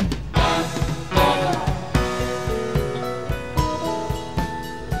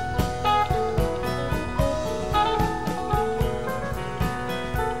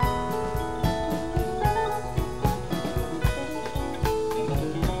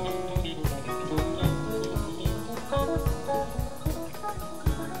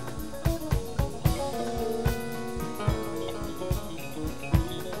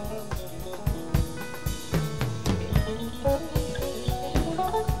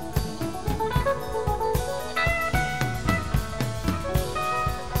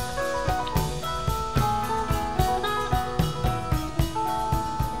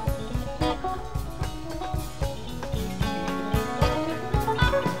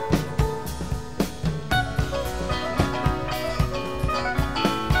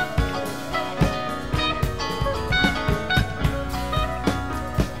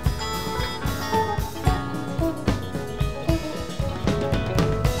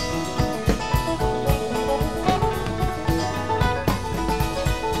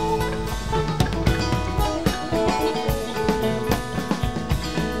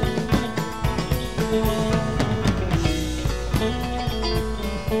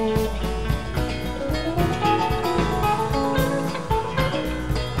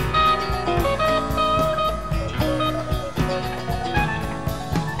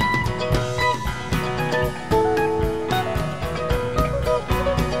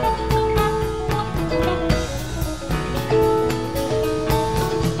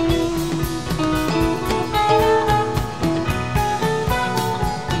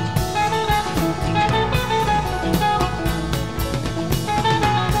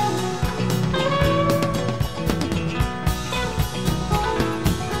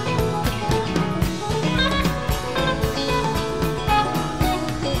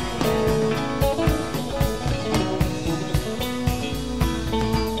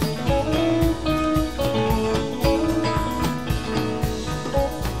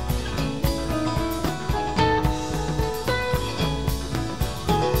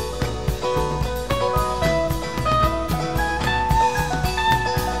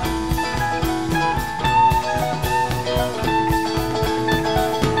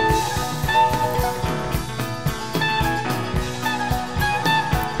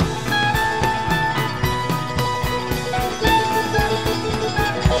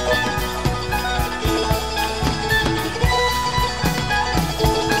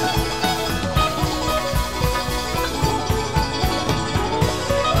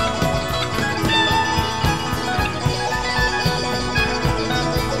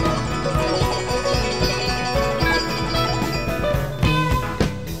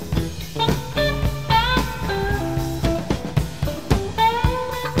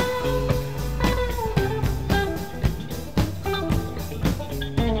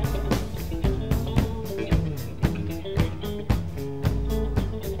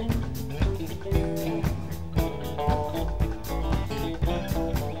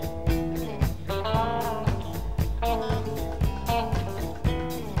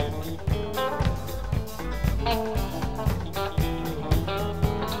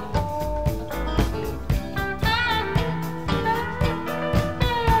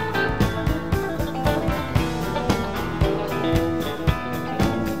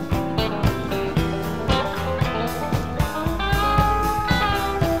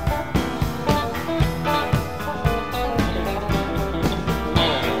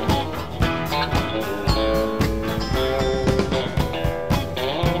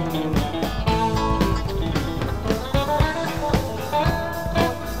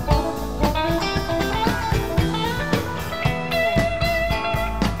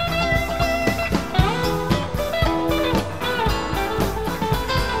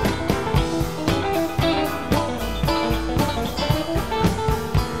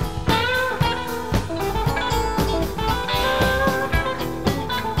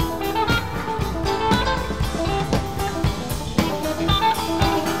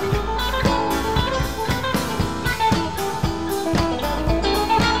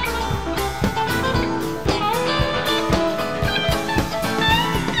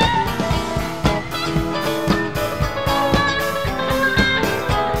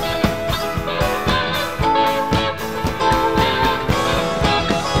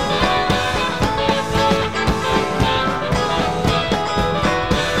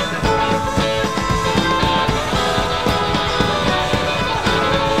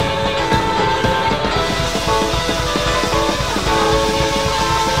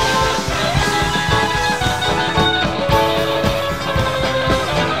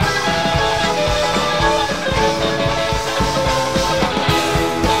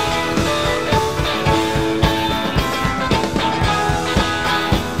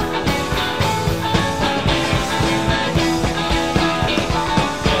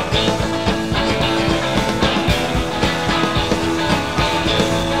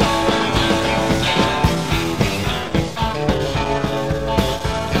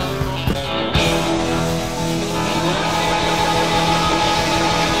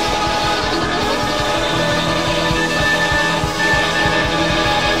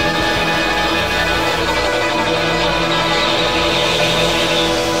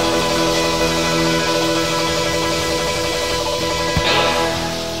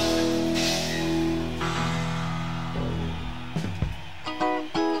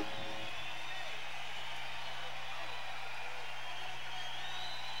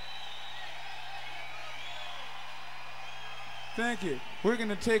 Thank you. We're going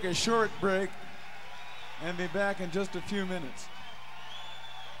to take a short break and be back in just a few minutes.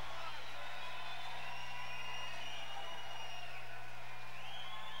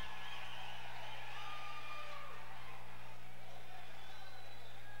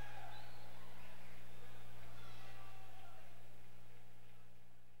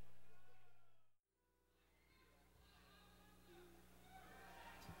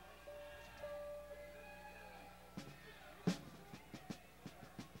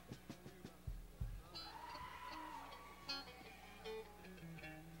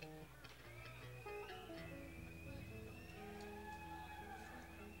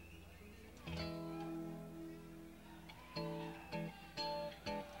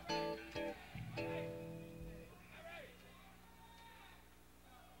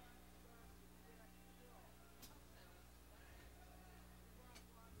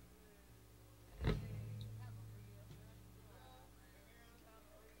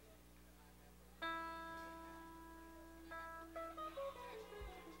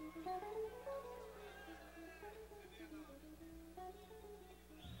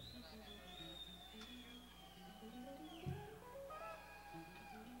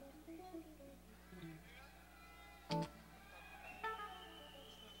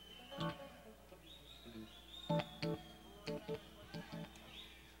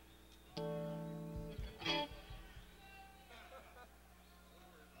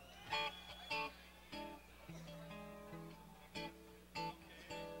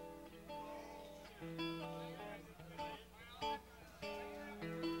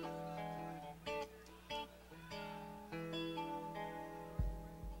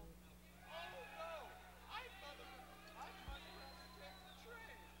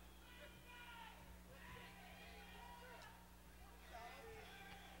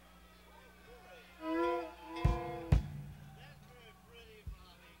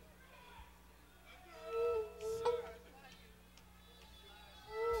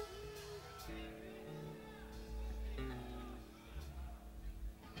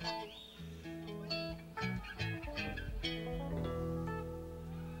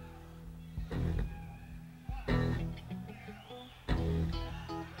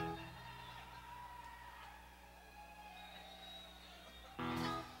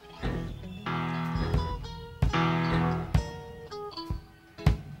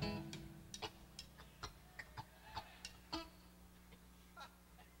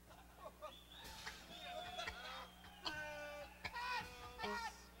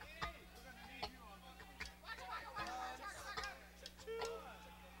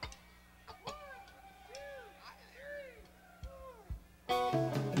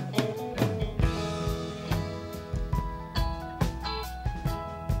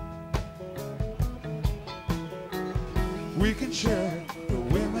 We can share the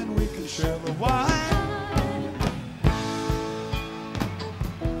women, we can share the wine.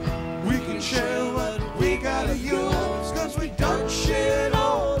 We can share what we gotta use, 'cause we don't share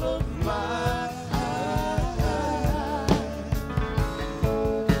all of mine.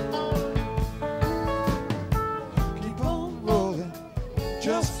 Keep on rolling,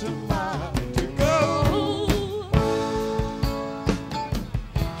 just a mile to go.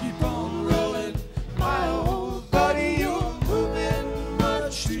 Keep on rolling, my old buddy, you're moving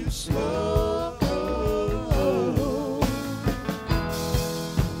much too slow.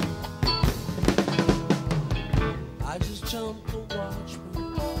 I just jumped the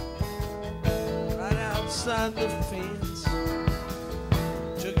watchman right outside the fence.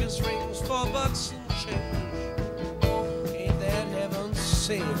 Took his rings for bucks and change. Ain't that heaven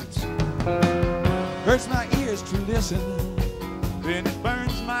sent? Hurts my ears to listen, then it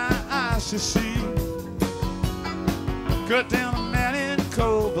burns my eyes to see. Cut down a man in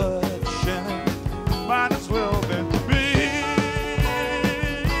cold blood, Shannon, might as well been me.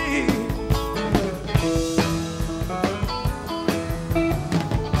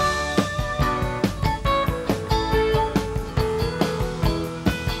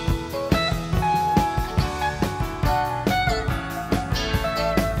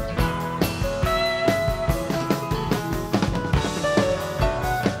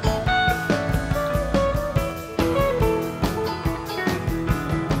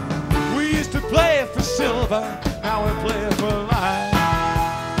 Now we play for life.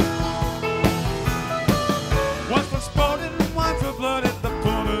 Once for sport and one for blood at the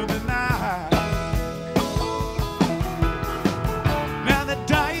point of the night. Now the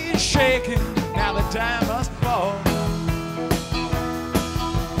die is shaking, now the die must fall.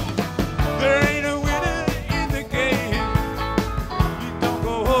 There ain't a winner in the game. You don't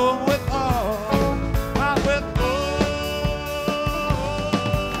go home with all, not with all.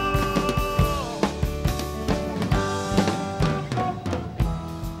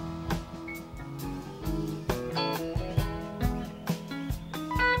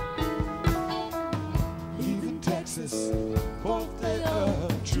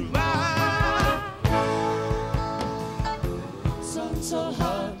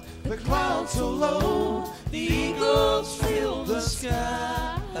 so low, the eagles fill the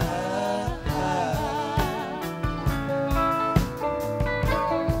sky.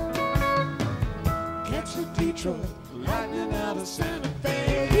 Catch the Detroit lightning out of Santa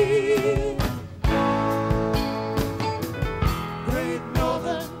Fe. Great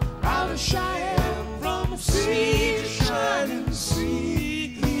Northern out of Cheyenne, from sea to shining sea.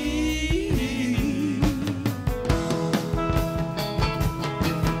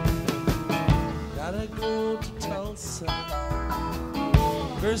 Gotta go to Tulsa,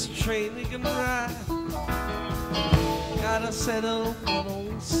 first train we can ride. Gotta settle on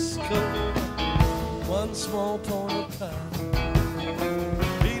old Skull, one small pony pie.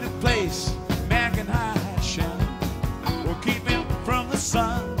 Need a place man can hide, shine, will keep him from the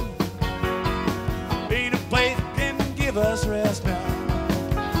sun. Need a place that can give us rest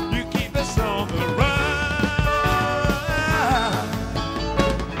now. You keep us on the run.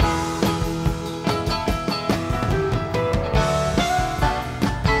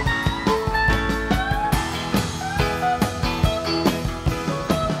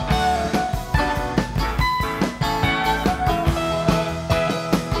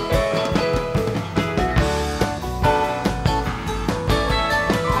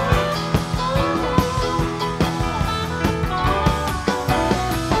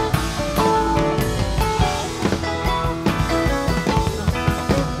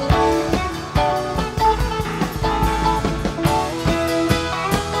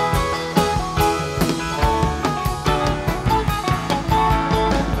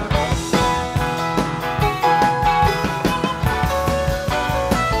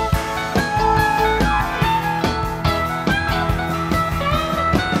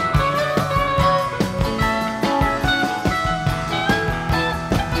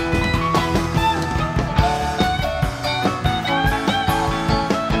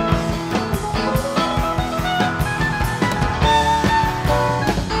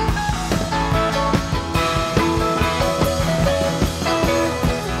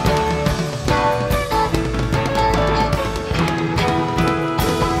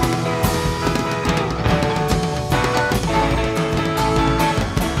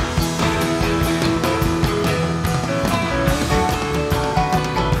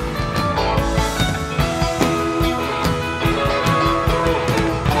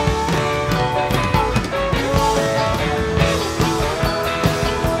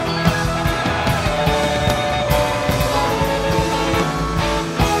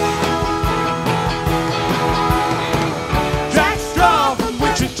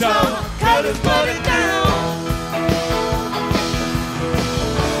 Cut his body down,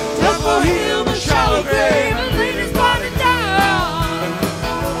 dug for him a shallow grave and laid his body down.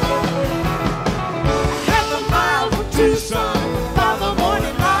 Half a mile from Tucson by the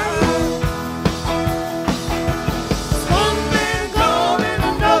morning light. One man gone and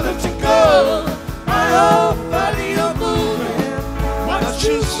another to go. My old buddy, you're moving much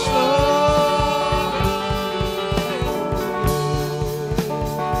too slow.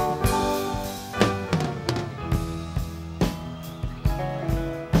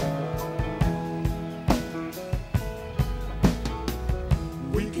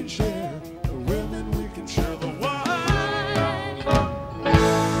 We can share the women, we can share the wine.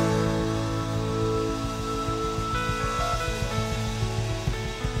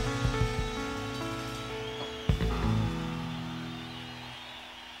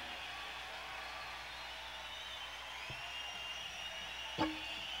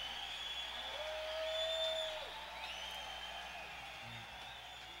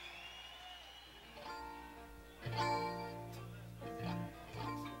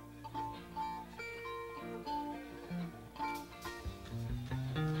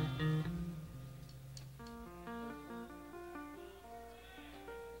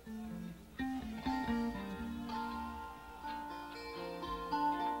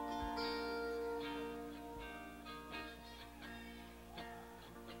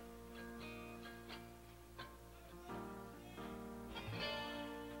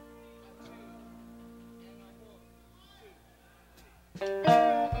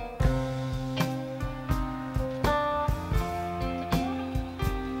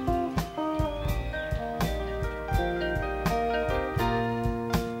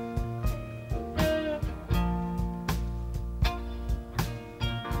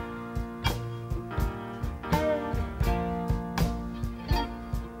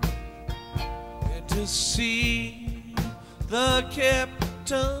 To see the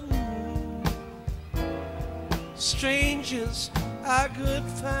captain, strangers I could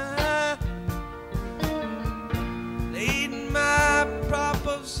find, laid my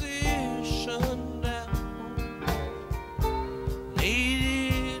proposition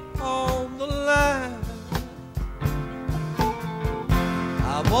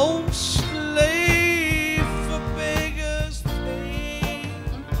I won't slave for beggars' pay.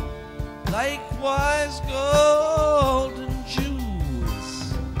 Likewise gold and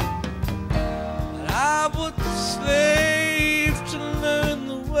jewels, but I would slave to learn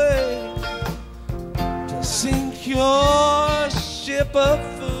the way to sink your ship of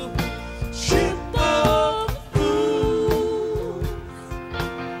fools, ship of fools,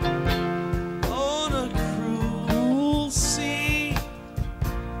 on a cruel sea,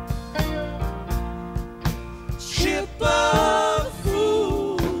 ship of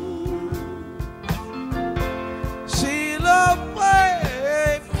fools, sail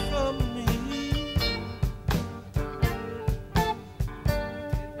away from me.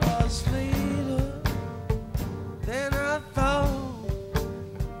 It was later than I thought,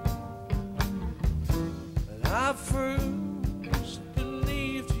 when I first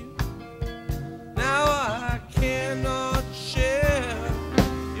believed you. Now I cannot share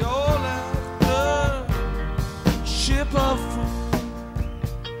your laughter, ship of fools.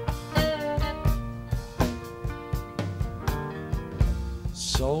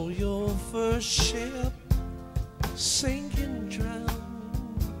 Saw your first ship sink and drown,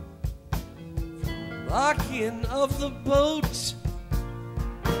 rocking of the boat,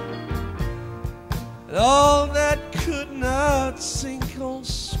 and all that could not sink or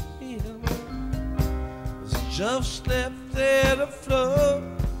swim was just left there to float.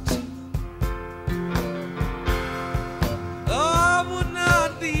 Oh, I would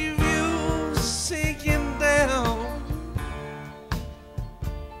not leave you sinking down.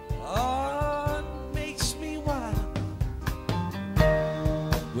 Oh, it makes me wild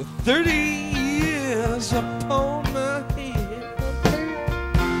with 30 years upon my head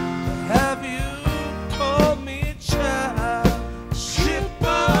to have you call me child, ship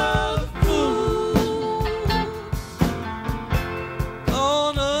of fools,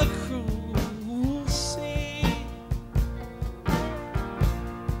 on a cruel sea,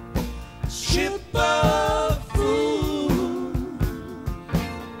 ship of fools,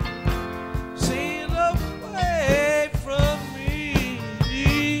 sail away from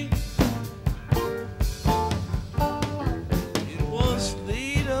me. It was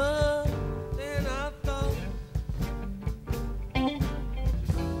later than I thought,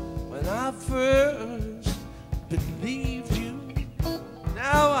 when I first believed you.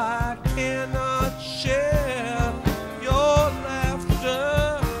 Now I cannot share your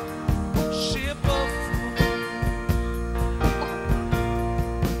laughter, ship of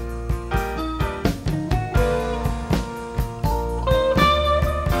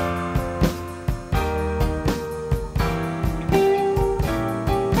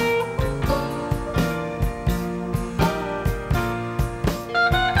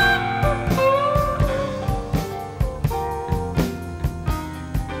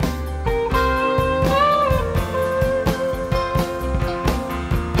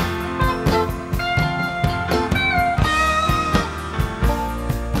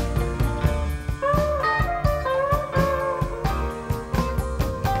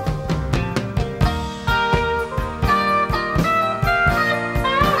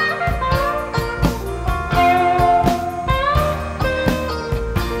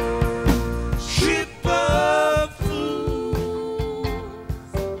ship of fools,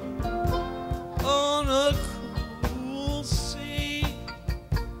 on a cruel sea,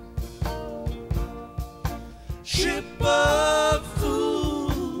 ship of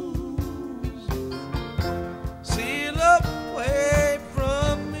fools, sail away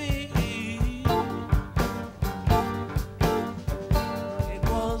from me. It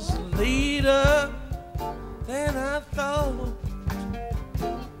was later than I thought,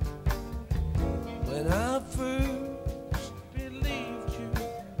 when I first believed you.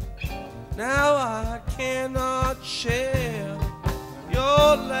 Now I cannot share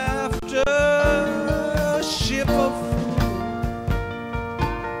your laughter, ship of fools.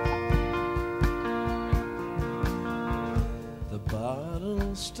 The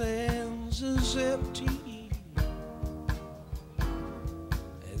bottle stands as empty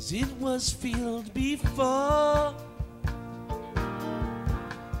as it was filled before.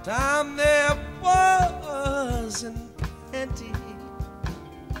 Time there wasn't plenty,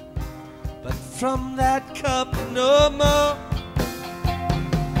 but from that cup no more.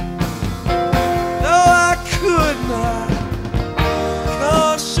 No, I could not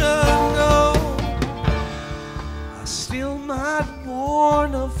caution, no, I still might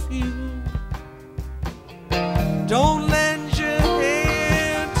warn of you. Don't lend your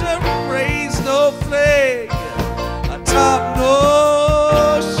hand to raise no flag atop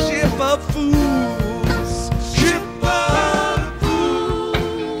no ship of fools, ship of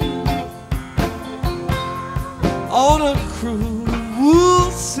fools, on a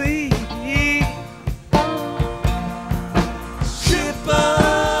cruel sea. Ship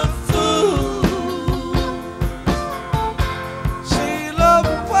of fools sail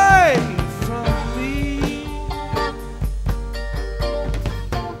away from me.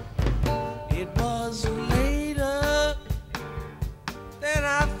 It was later than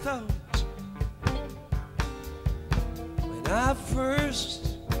I thought when I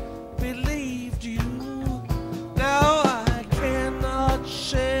first believed you. Now I cannot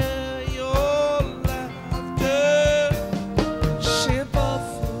share your laughter, ship of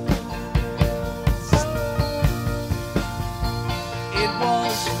fools. It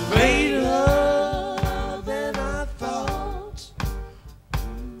was later than I thought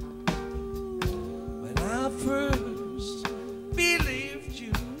when I first believed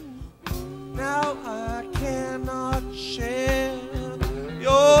you. Now I cannot share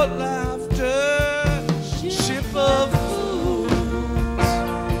your laughter, ship of fools.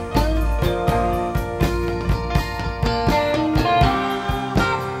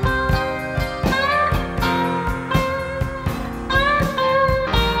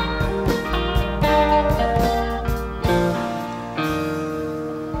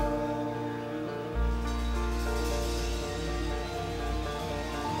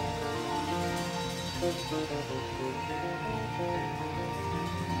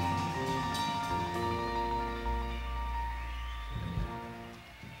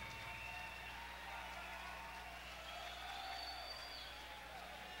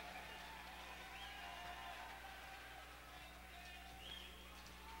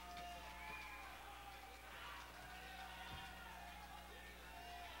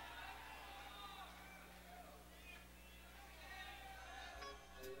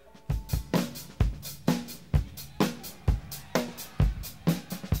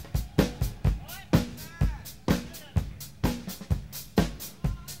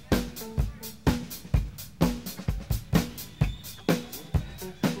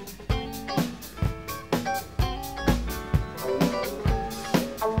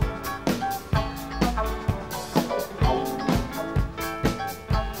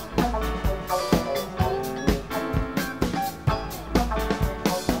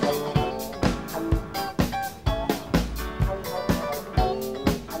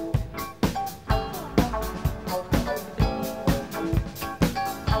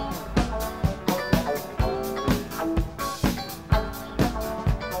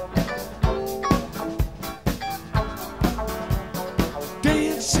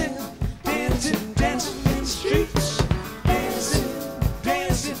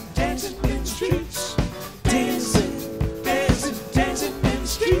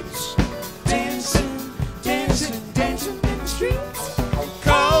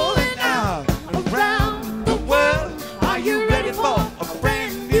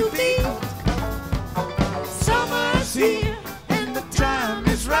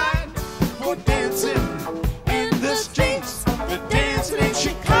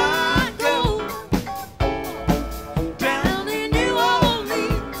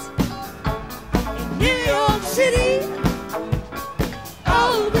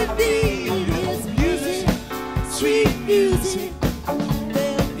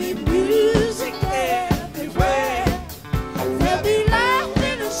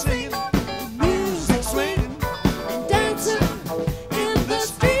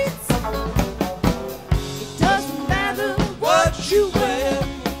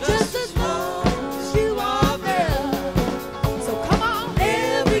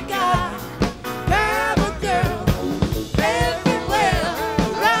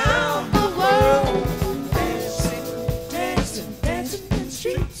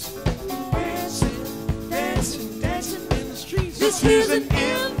 Here's an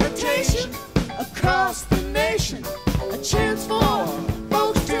invitation across the nation, a chance for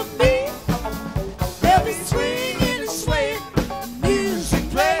folks to meet. They'll be swinging and swaying, music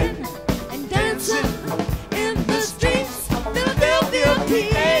playing and dancing in the streets of Philadelphia,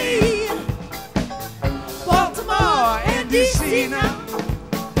 PA, Baltimore, and DC. Now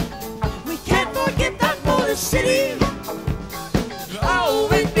we can't forget that Motor City. All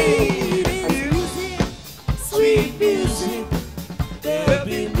we need is music, sweet music. There'll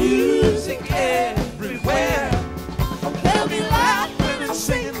be music everywhere. There'll be laughing and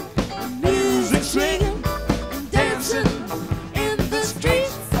singing, and music swinging and dancing in the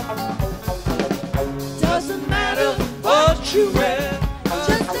streets. Doesn't matter what you wear,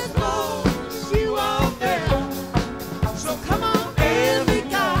 just as long as you are there. So come on, every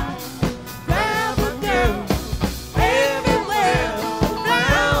guy, grab a girl, everywhere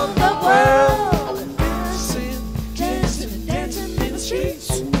around the world.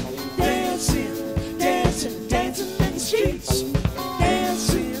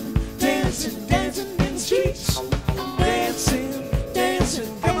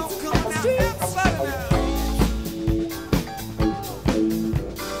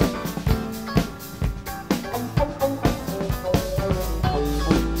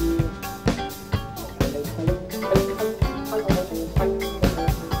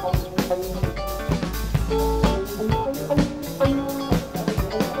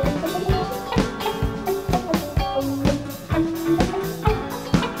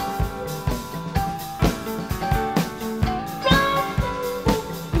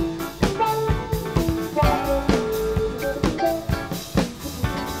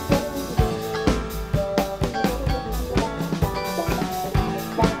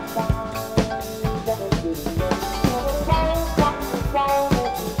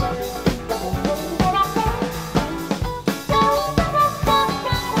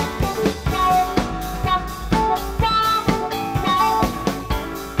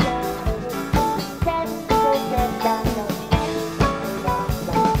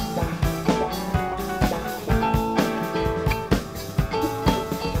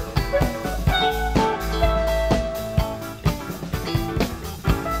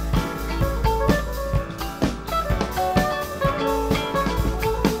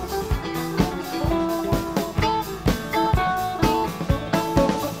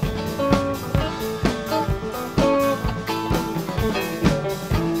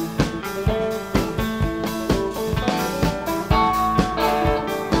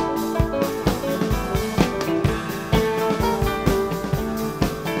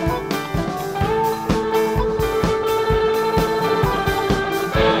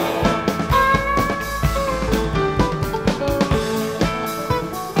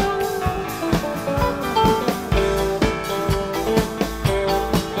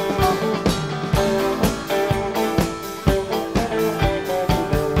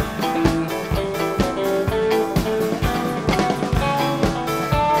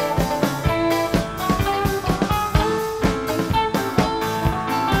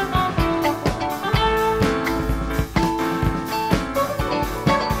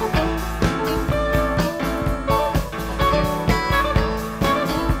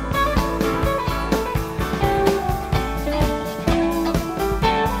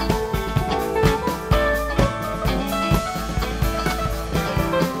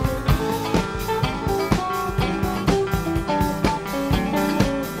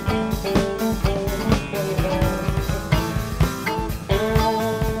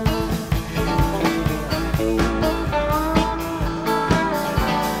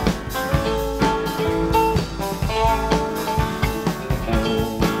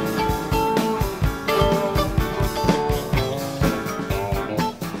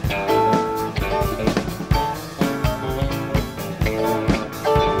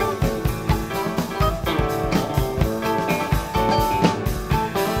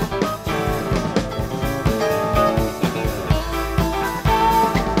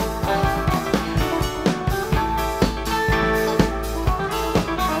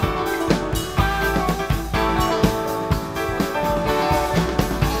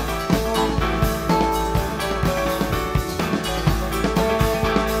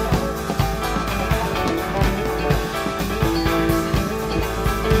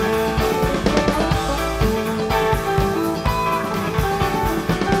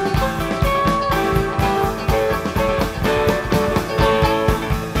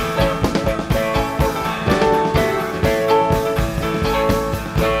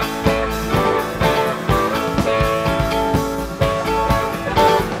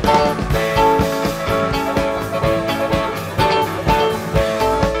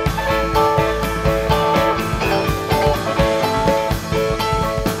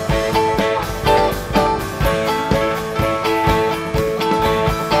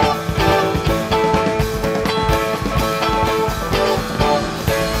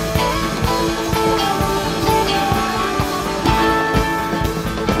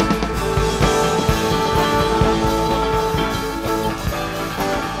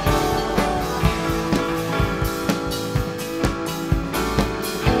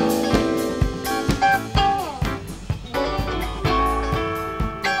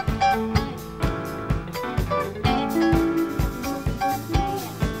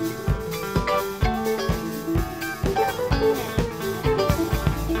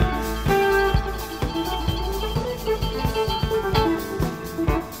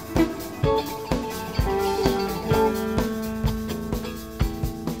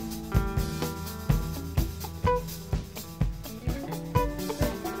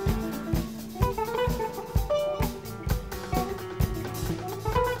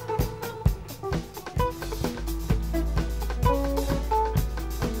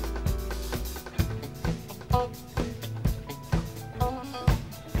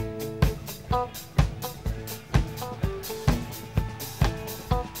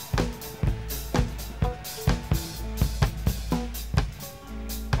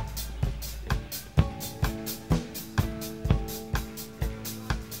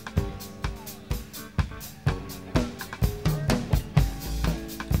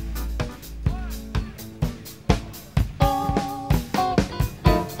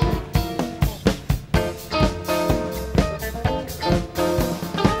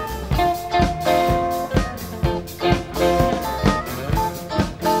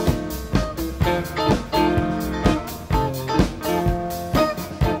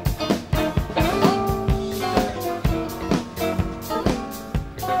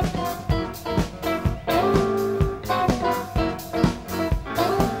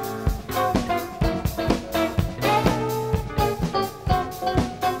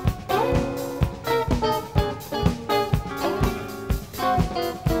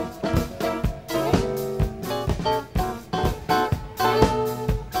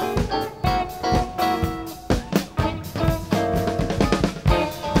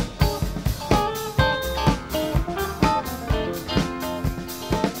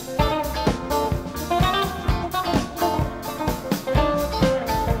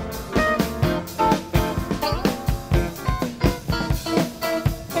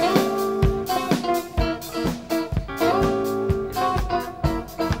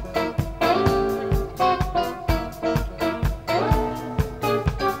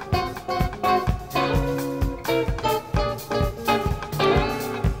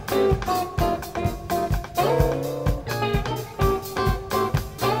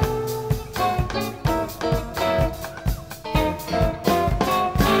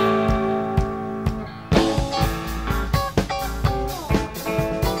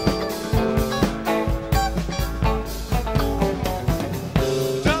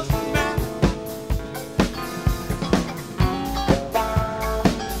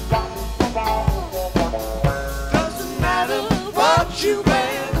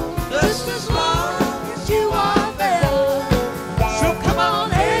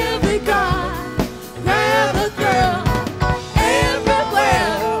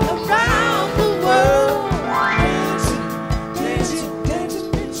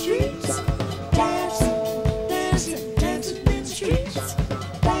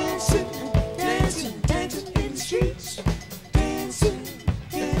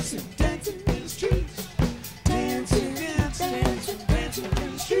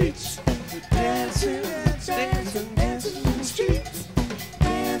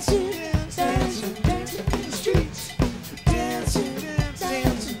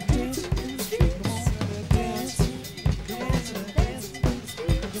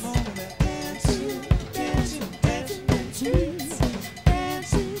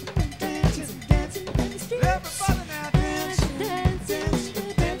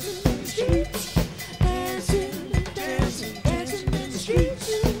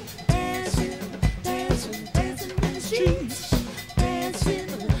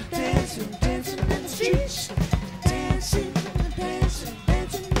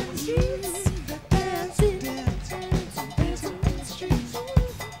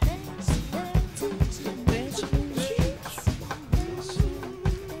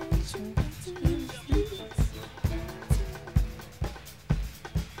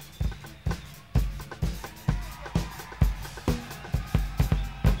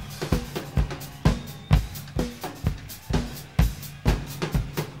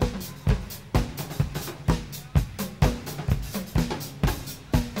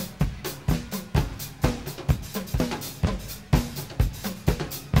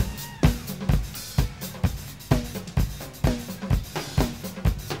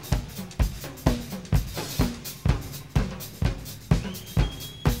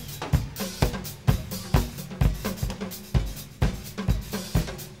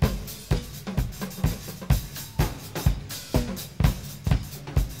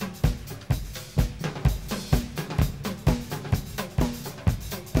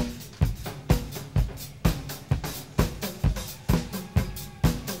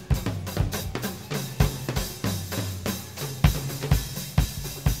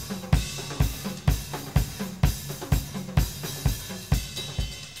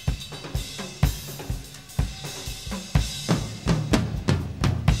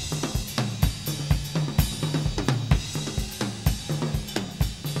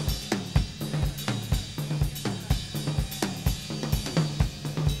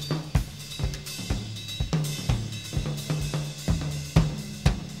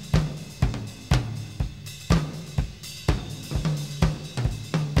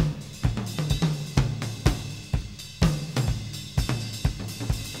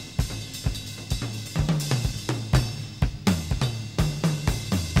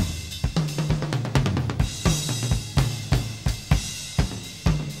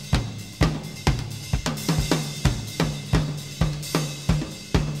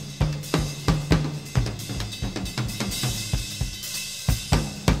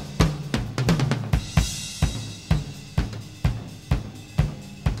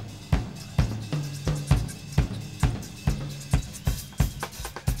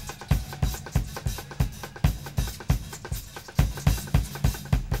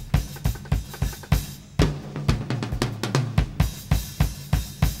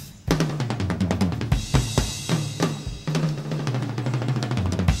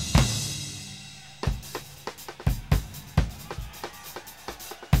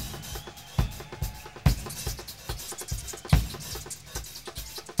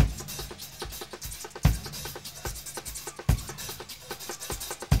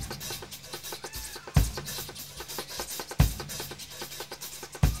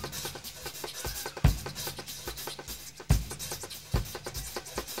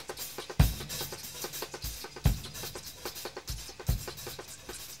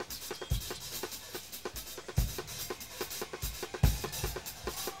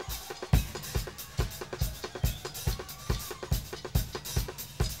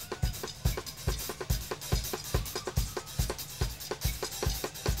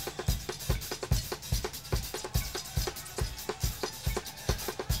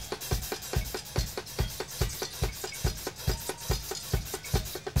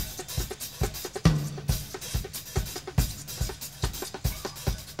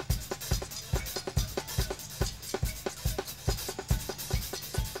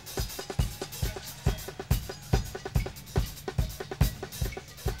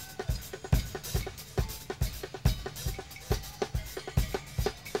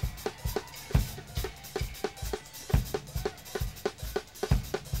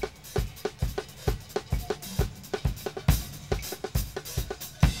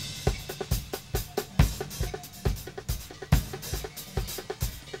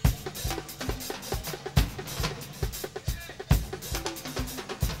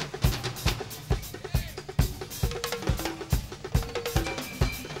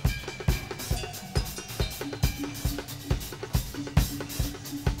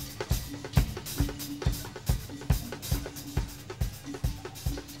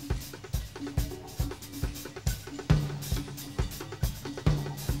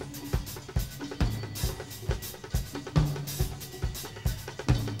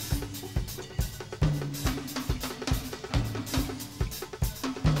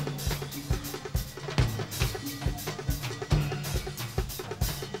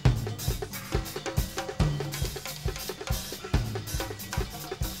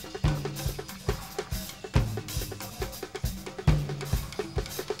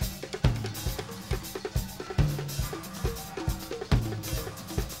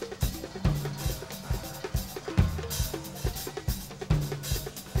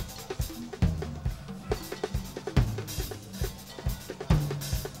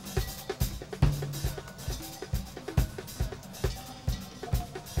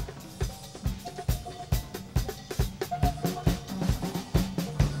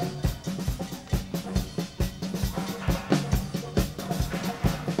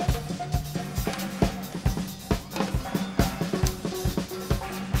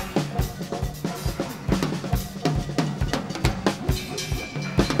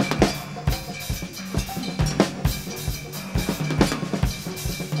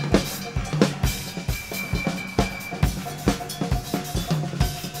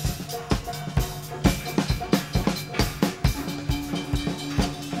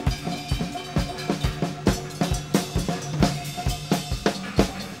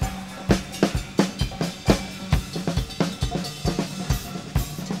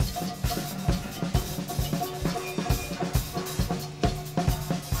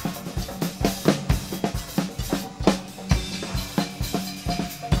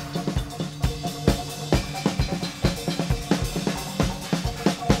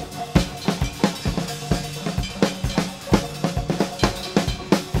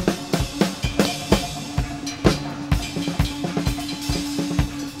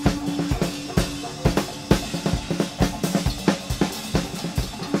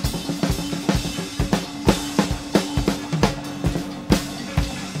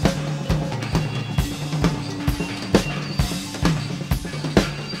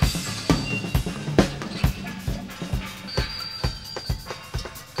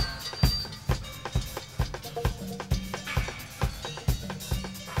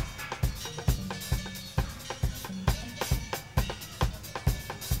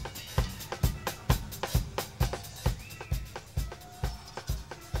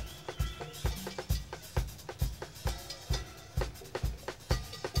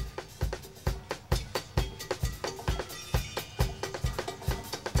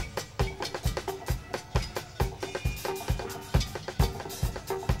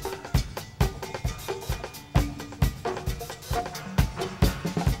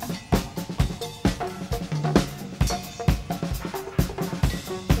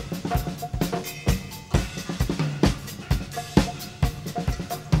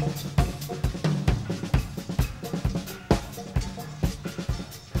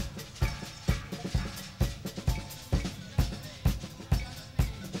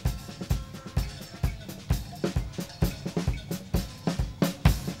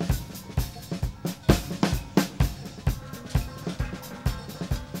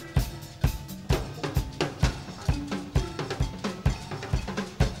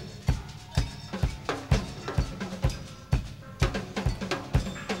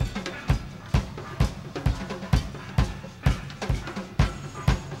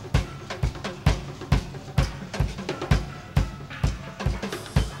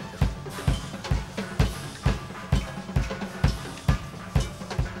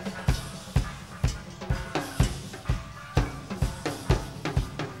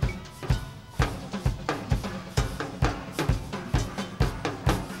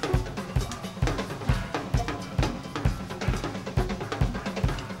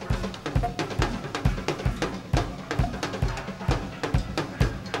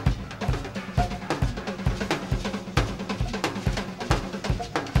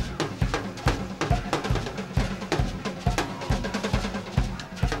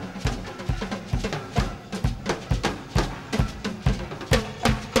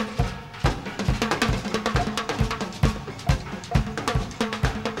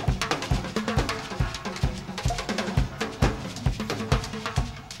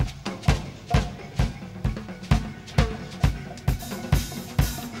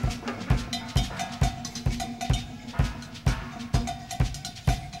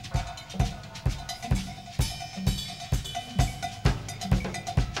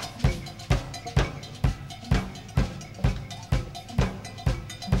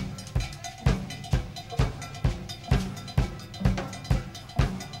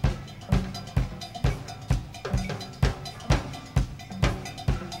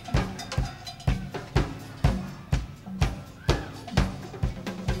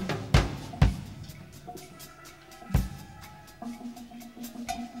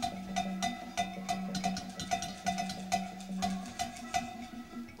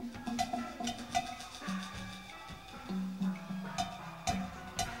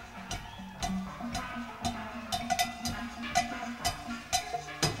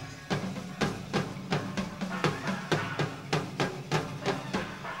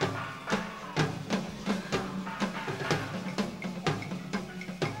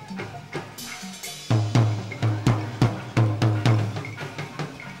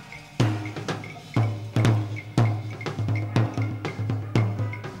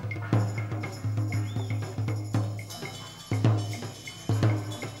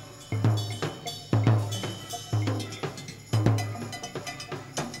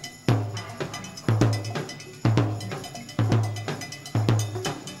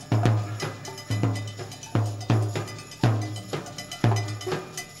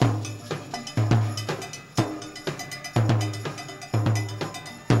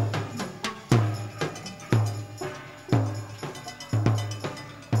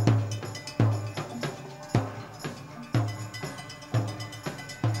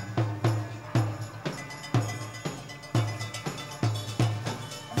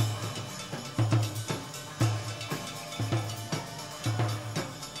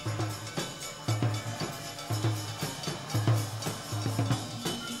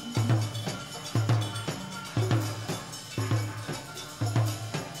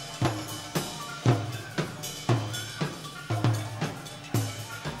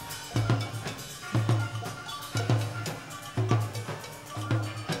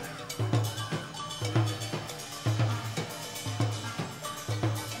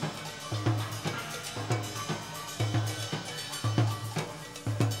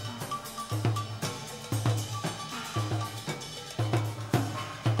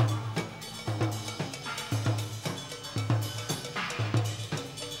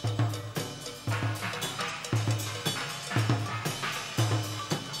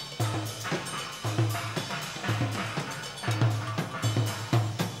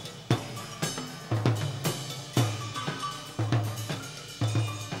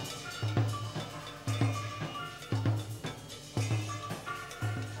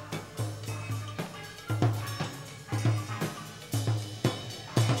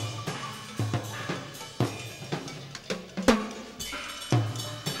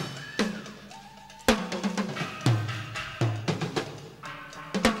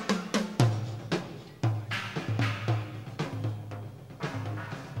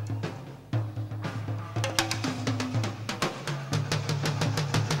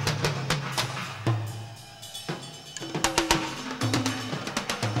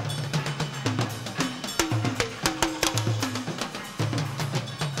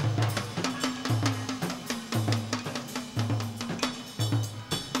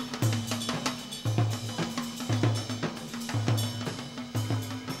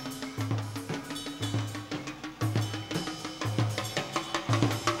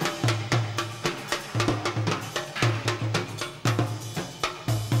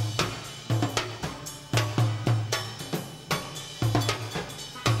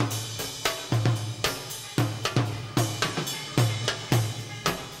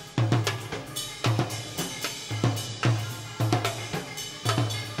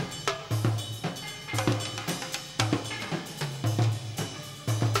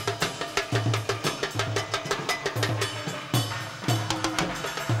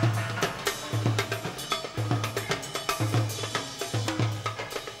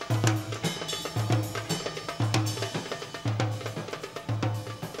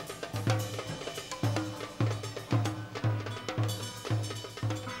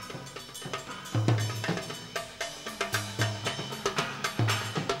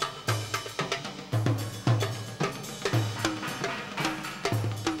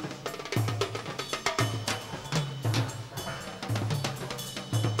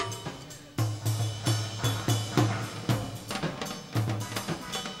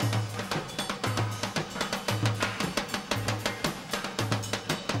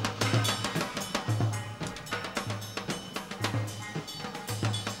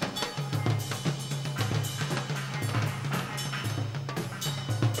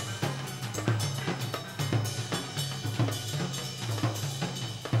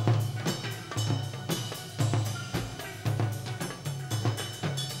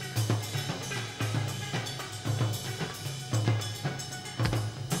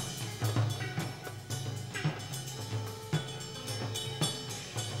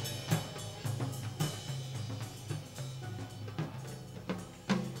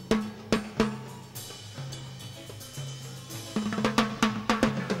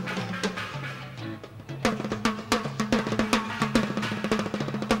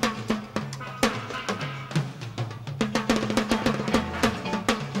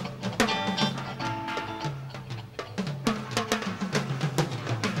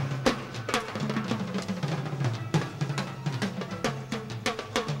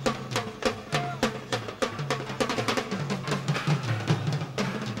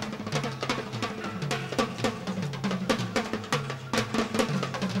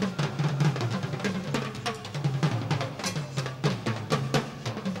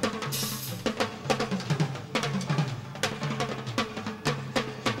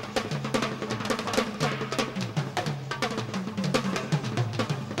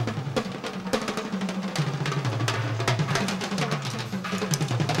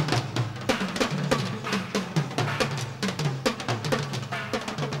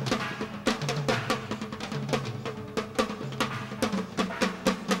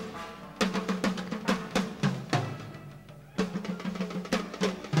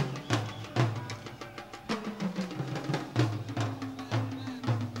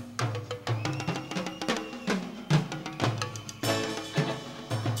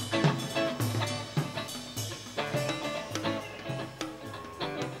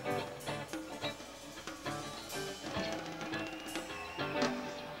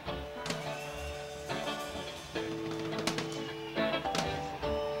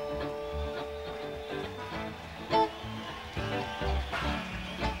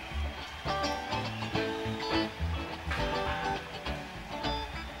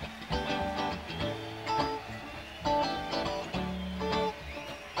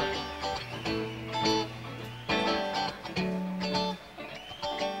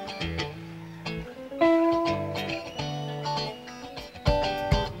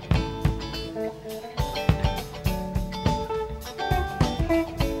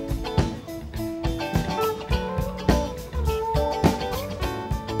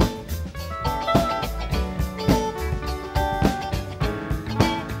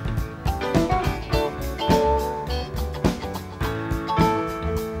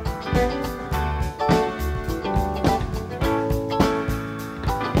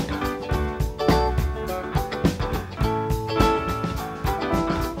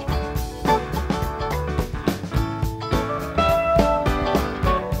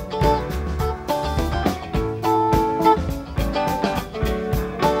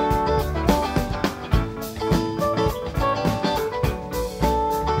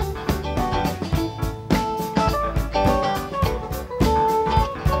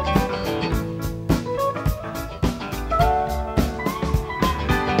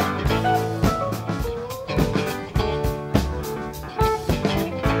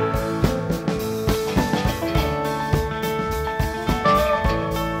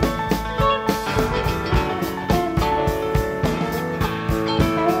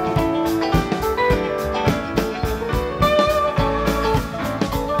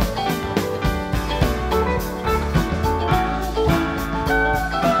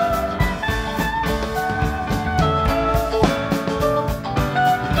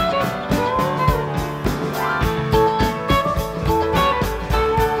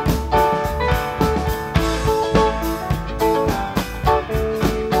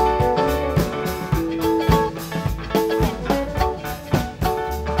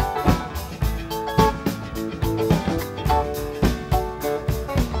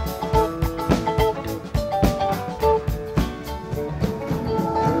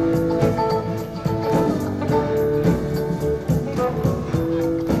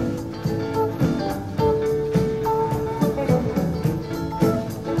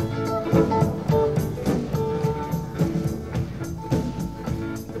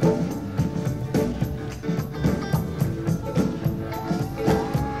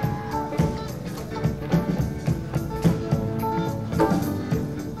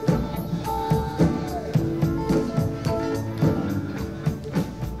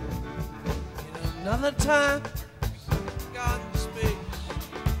 Another time, gone to space.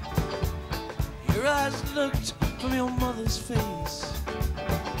 Your eyes looked from your mother's face.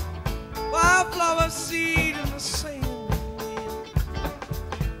 Wildflower seed in the sand.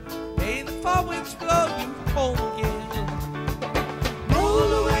 May the fall winds blow you home again.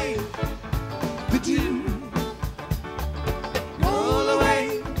 Roll away the dew. Roll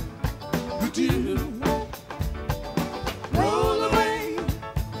away the dew. Roll away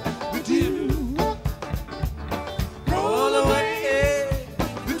the dew. Roll away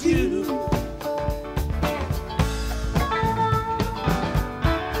The dew.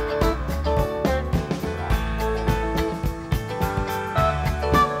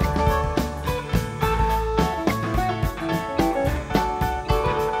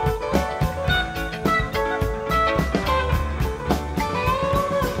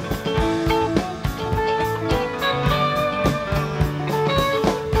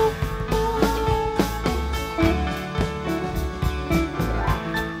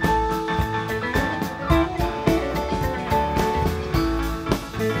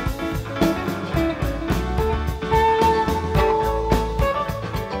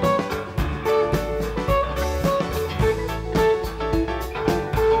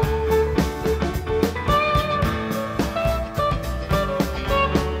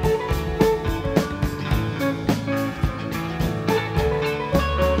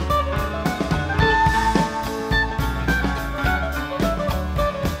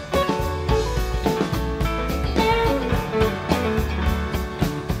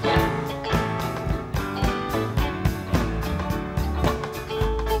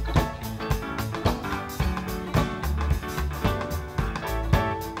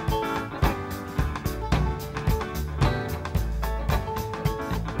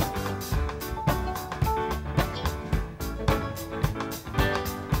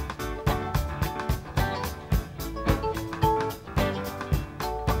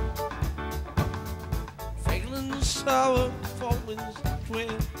 Sour four winds twin.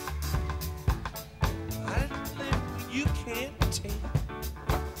 I didn't live, you can't take.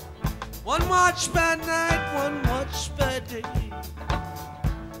 One watch by night, one watch by day.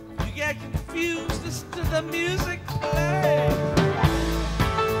 You get confused, listen to the music play.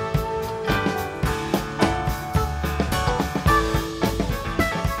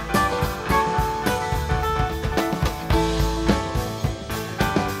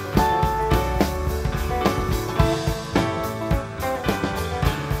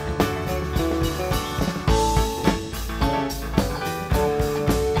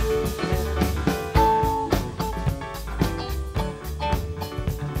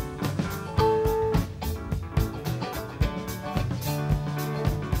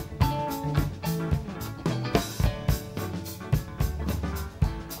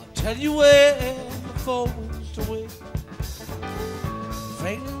 Tell you where the four winds to wait.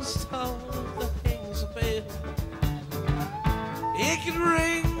 Fragrance of the hangs of bed. It can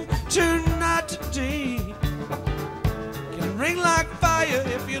ring tonight to day. Can ring like fire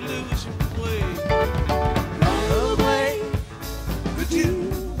if you lose your way. Roll away the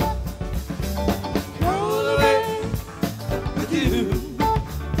dew. Roll away the dew.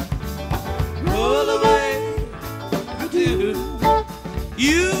 Roll away The dew.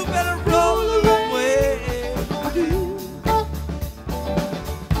 You better roll away. The dew.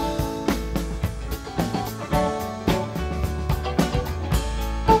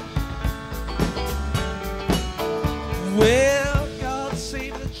 Well, God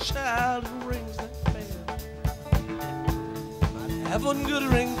save the child who rings that bell. Might have one good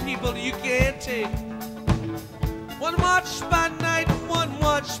ring, people, you can't take. One watch by night, one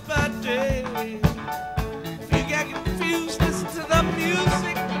watch by day. If you get confused, listen to the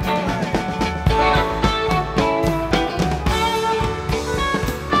music.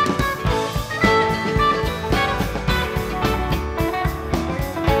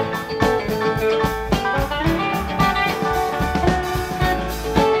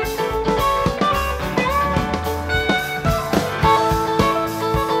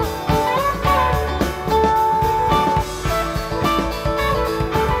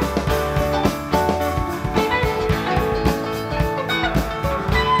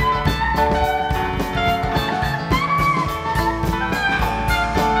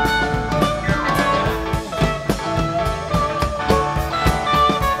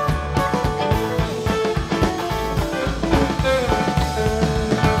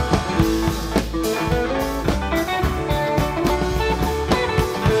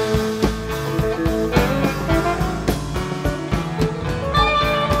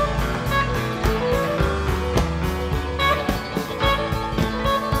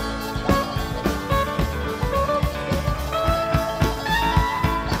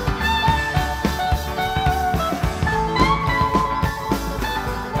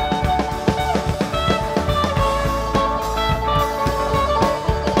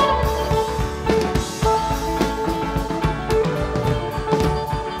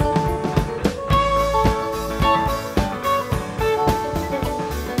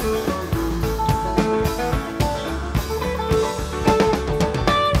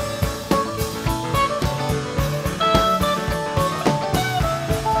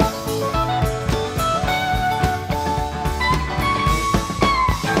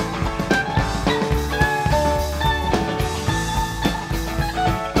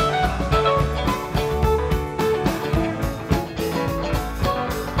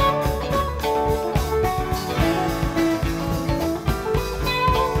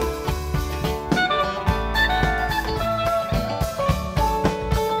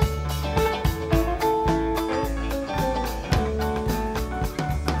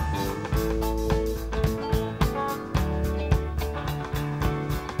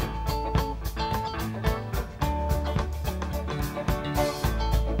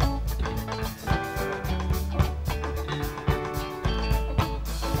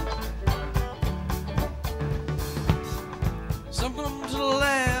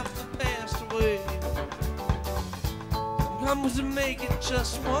 to make it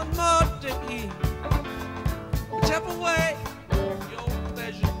just one more day. Whichever way your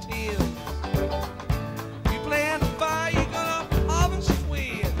pleasure tends. You plant a fire, you're gonna harvest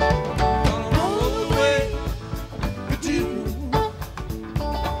wind. Gonna roll away with you.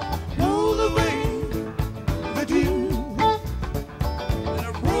 Roll away with you.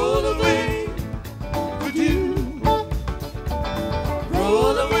 Gonna roll away with you.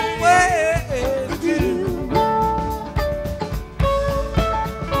 Roll away with you.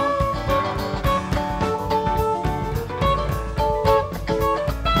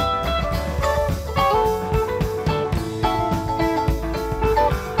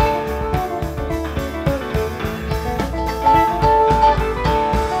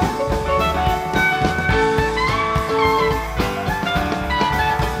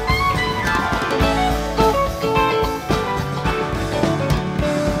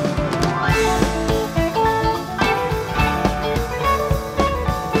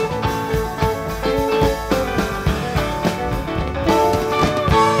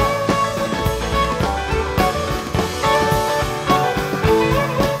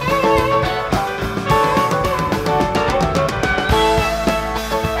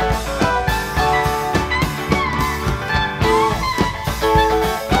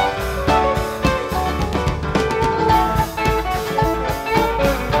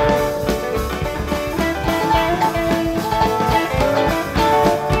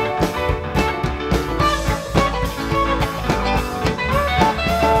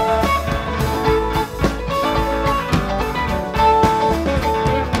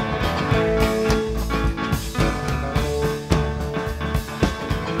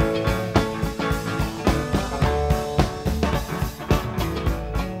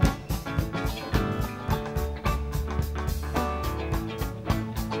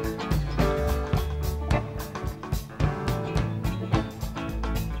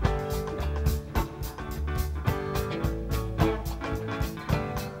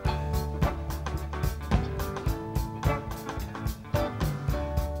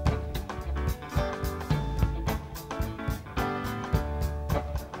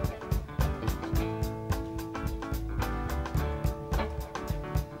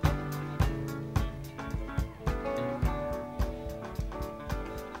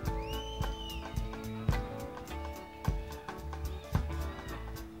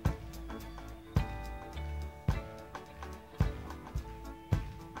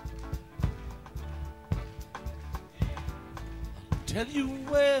 Tell you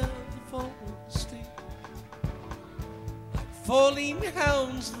where the folk sleep, like falling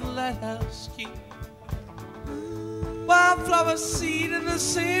hounds the lighthouse keep. Wildflower seed in the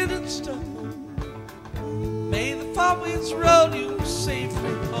sand and stone. May the far winds roll you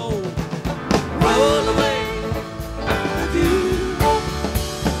safely home. Roll away with you.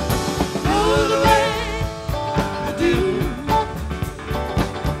 Roll away with you.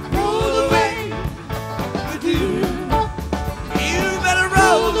 Roll away with you. You better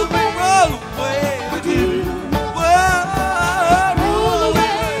roll away with you. Whoa, roll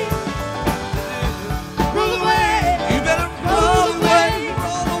away, roll away. You better roll away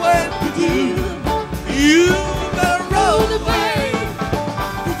with you. You better roll away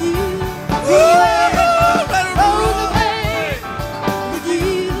with you. Whoa.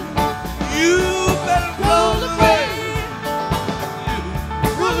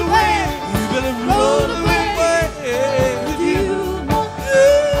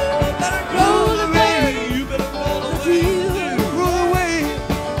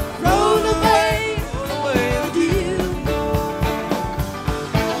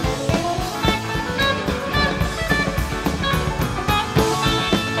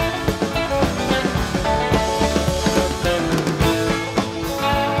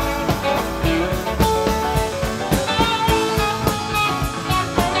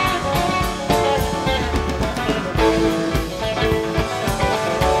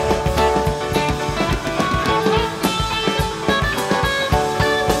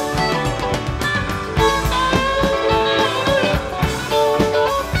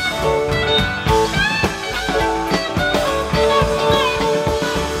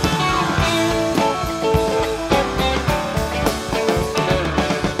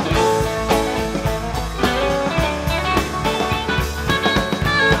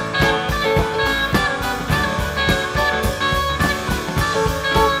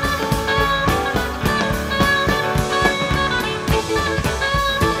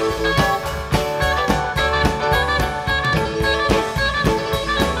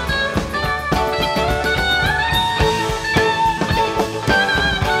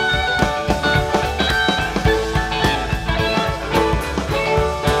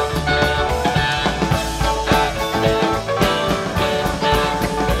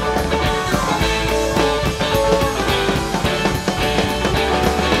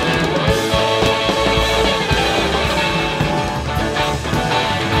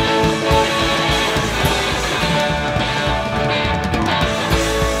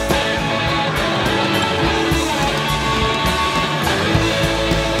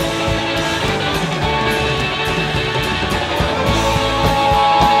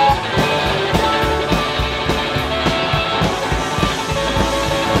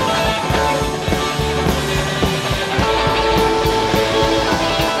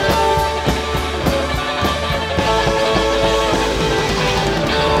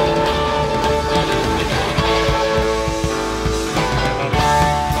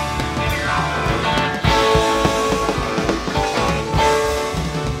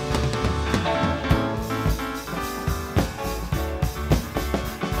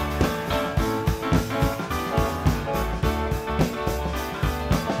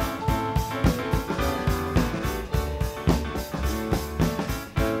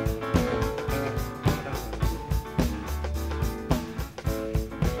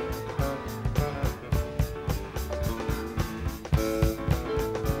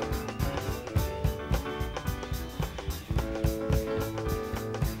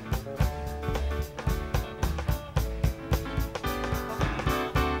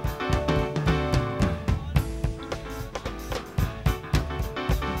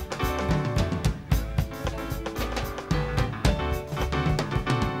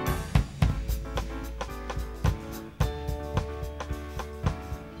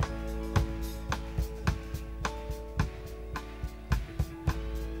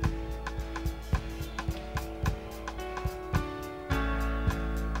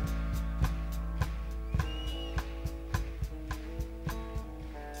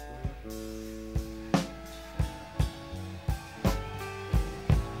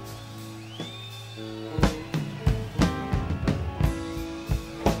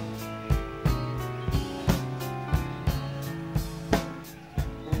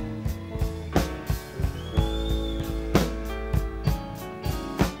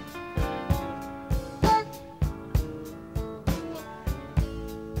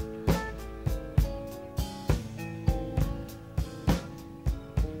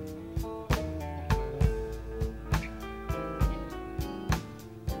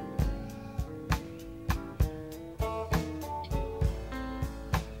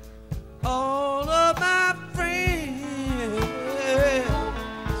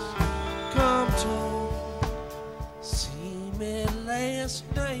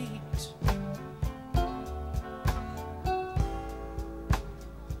 last night.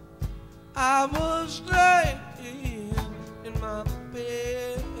 I was lying in my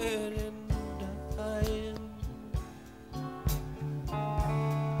bed and dying.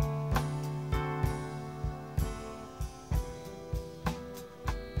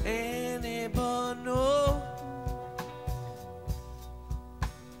 Anybody know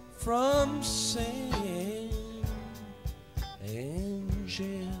from San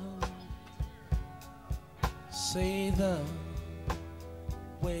Angel? Say the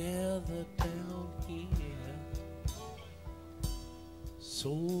weather down here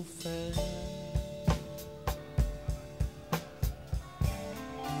so fine.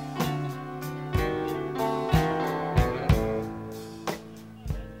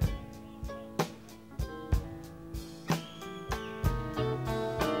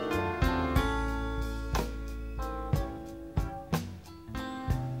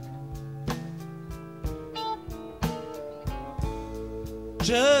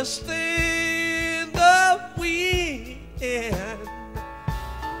 Just then the wind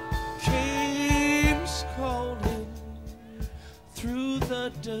came calling through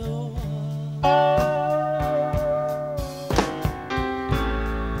the door.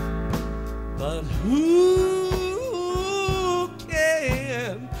 But who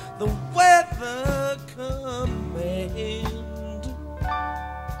can the weather command?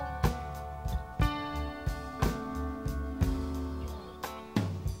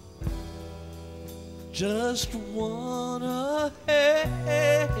 Just wanna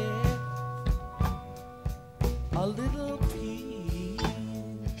have a little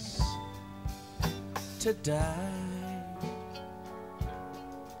peace to die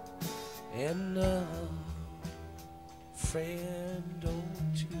and a friend or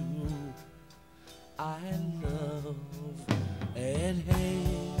two I love at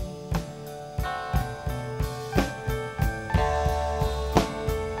hand.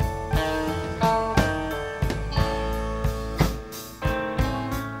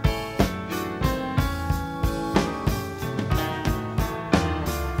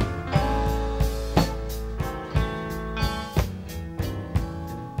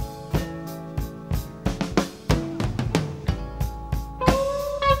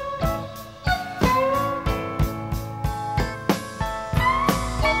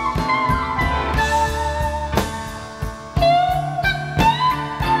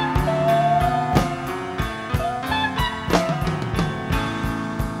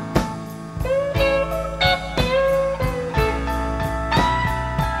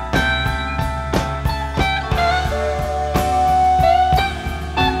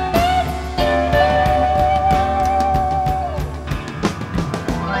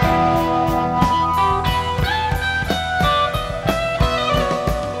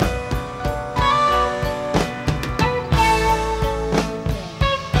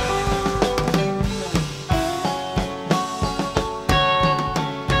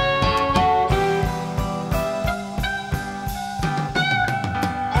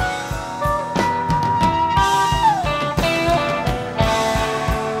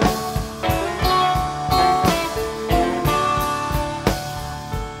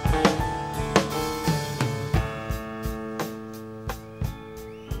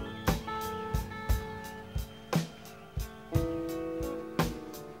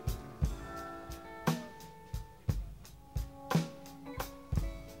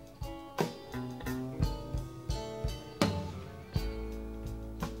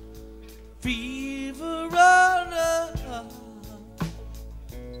 Fever runner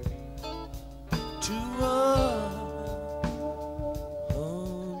to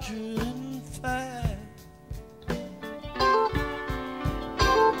 105.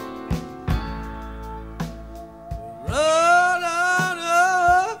 Run on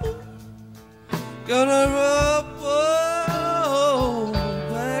up, gonna rub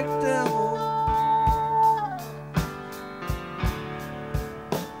back down.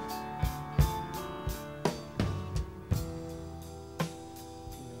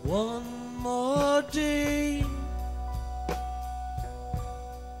 One more day,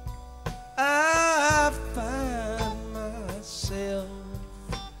 I find myself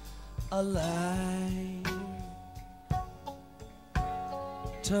alive.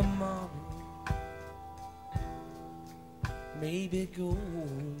 Tomorrow, maybe go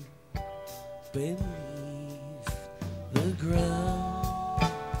beneath the ground.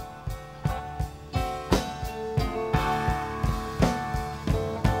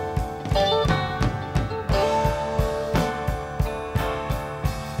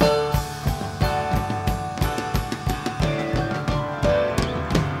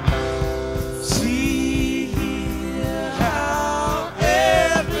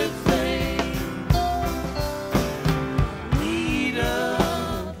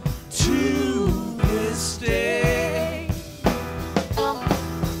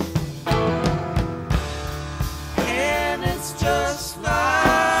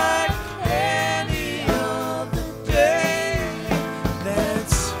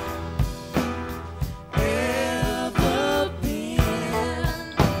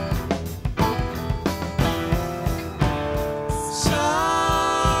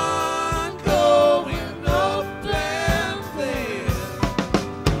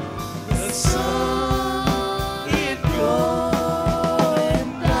 sun is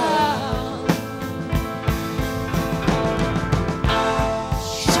going down.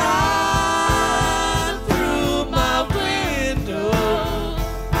 Shine through my window,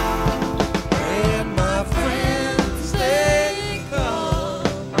 and my friends they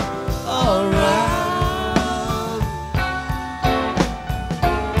come around.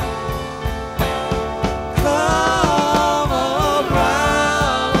 Come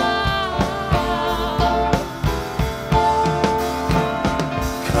around.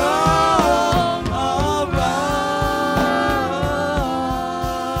 Come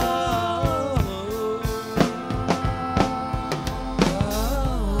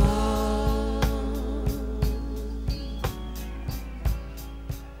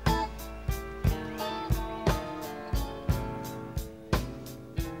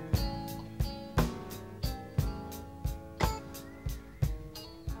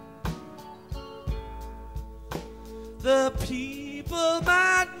the people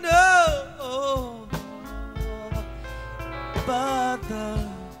might know, but the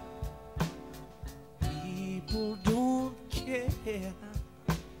people don't care.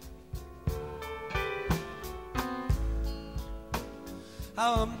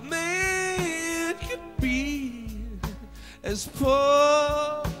 How a man could be as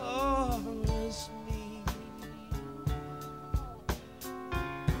poor as me.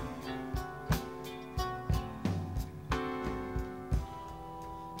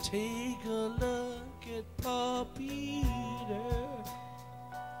 Take a look at Paul Peter.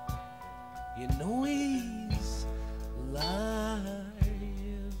 You know he's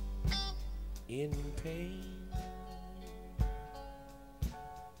lying in pain.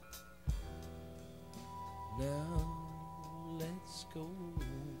 Now let's go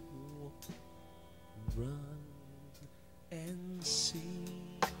run and see.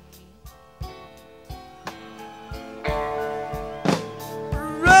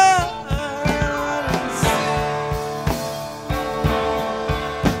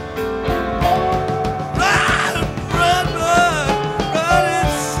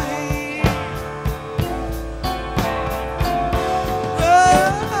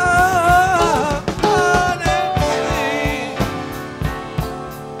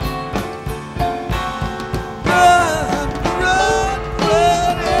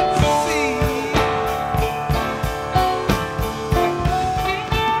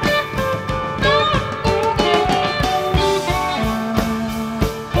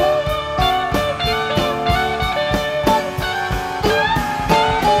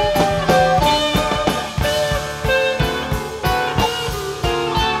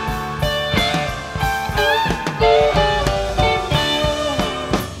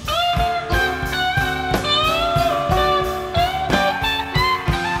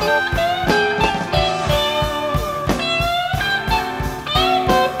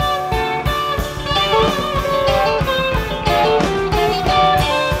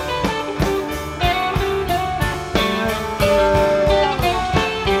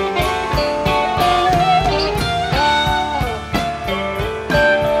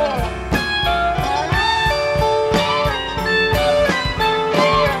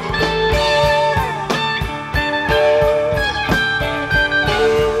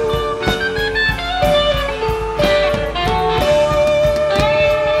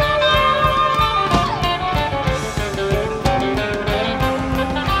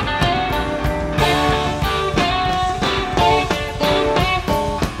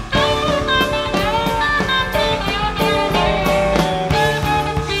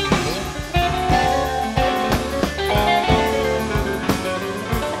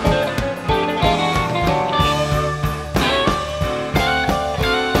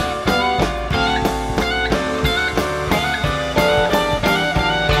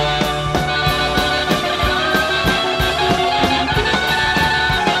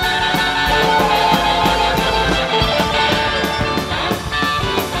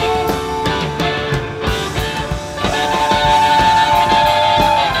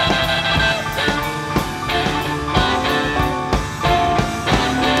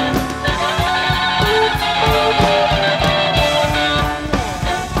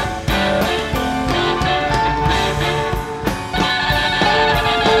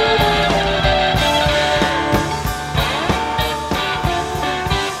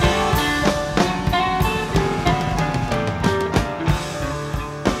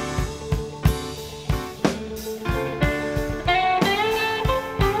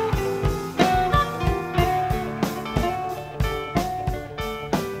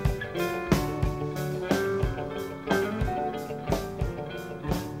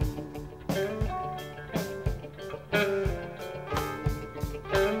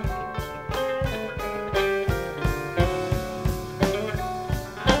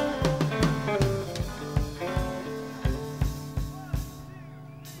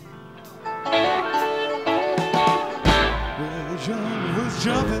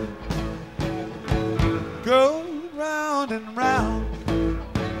 jumping, go round and round.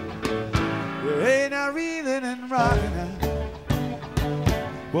 Hey, now reeling and rocking now.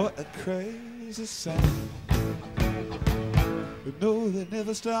 What a crazy sound. But no, they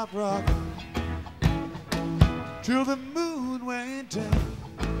never stopped rocking till the moon went down.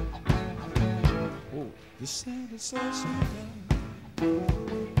 Oh, the sound is so sweet now.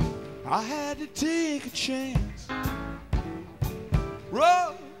 I had to take a chance.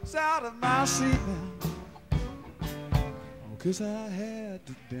 Rose out of my seat now. Oh, 'cause I had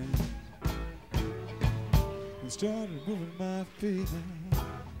to dance. And started moving my feet now.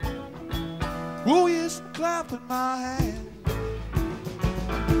 Oh yes, clapping my hands.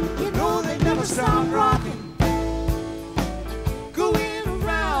 You know they never stop rocking, going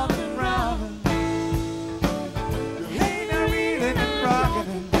around and round. Hey, now reeling and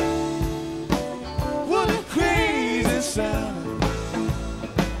rocking. What a crazy sound.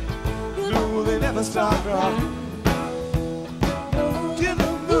 You know they never stop rocking till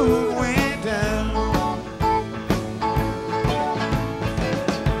the moon went down.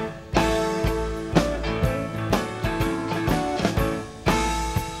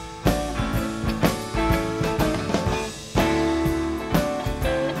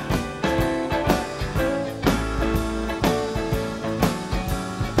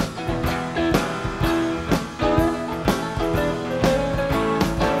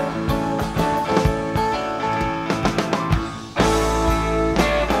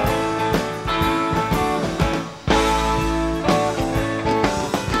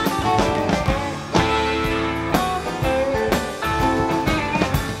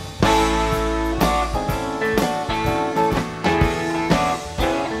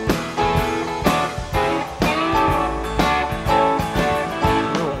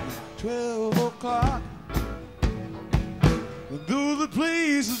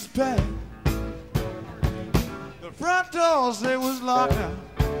 They was locked out,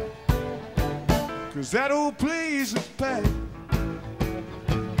 'cause that old place was packed.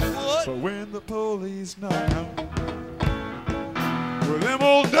 What? But when the police knocked out, well, them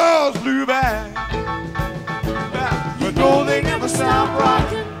old doors flew back. But no, they never stopped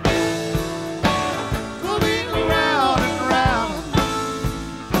rocking, going around and round.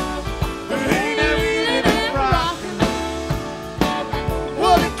 They ain't never reeling and rocking.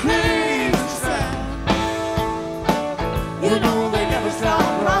 What a crazy sound. You know they never stop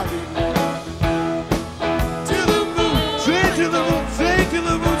rocking till the moon, straight to the moon, straight to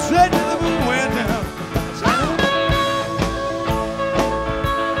the moon, straight to the moon went down.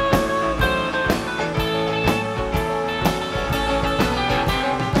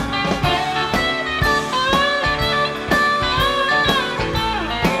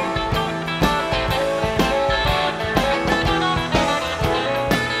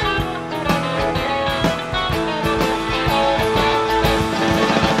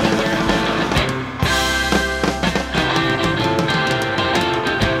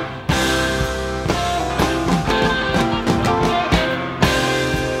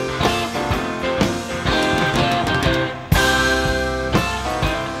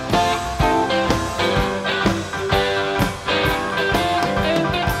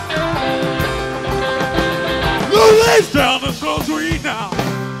 Down the so sweet now.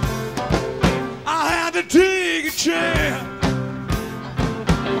 I had to take a chance.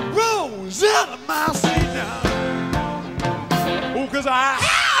 Rose out of my seat now. Oh, 'cause I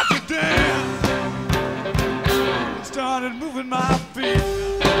had to dance. Started moving my feet.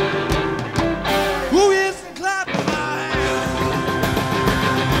 Oh yes, and clapping my hands.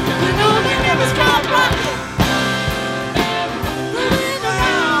 You know they never stop rocking.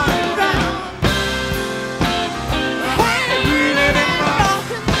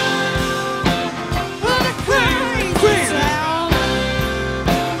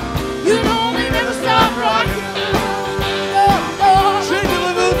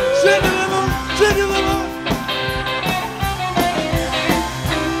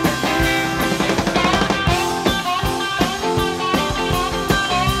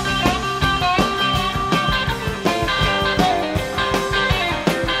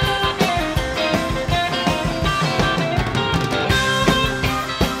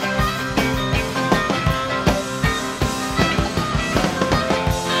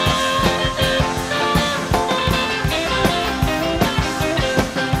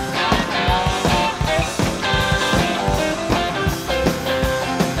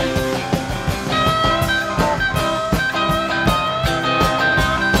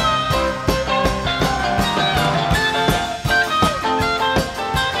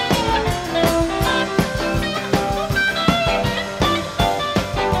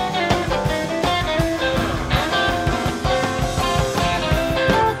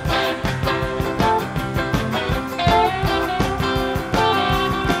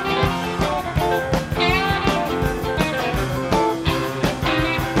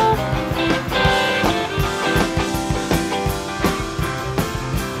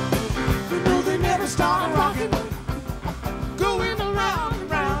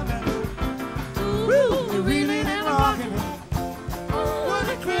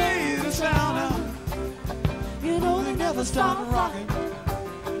 stop rocking.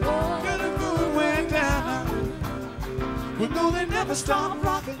 Till the moon went down. But no, they never stopped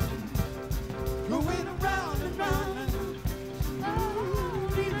rocking. Going around and round.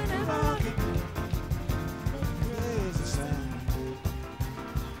 Rocking. Crazy sound.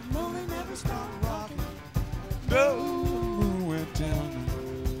 No, they never stop rocking. No, the moon went down.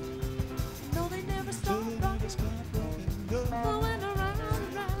 No, they never stop rocking. Going around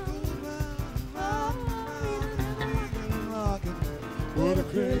and round. Rocking. What a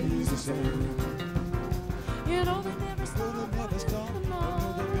crazy sound. You know they never stop. Never stop.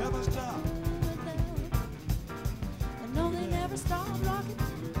 No, they never stop. No, they never stop rocking.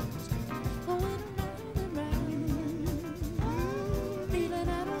 Going around and round. Feeling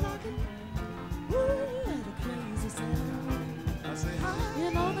out of rocking. What a crazy sound. I say,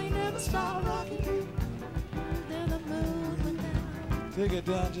 You know they never stop rocking. Then the moon went down. take it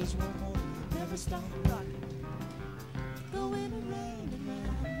down just one more. Never stop rocking. Going around and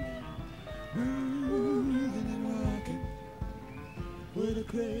round. Moving and rocking. What a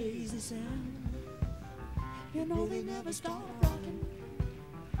crazy sound. You know they never stop rocking.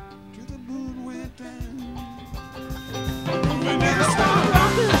 Till the moon went down. They never stop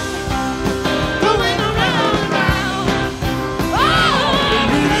rocking. Going around and round. Oh,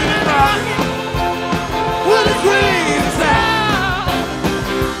 moving and rocking. What a crazy sound.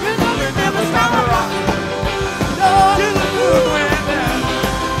 You know they never stop rocking. No, Till the moon went down.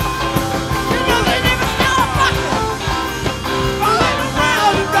 you know they never stop rocking. Going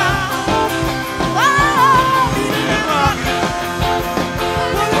around and round. Oh, moving and rocking.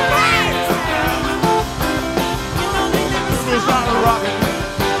 What a crazy sound. You know they never stop rocking.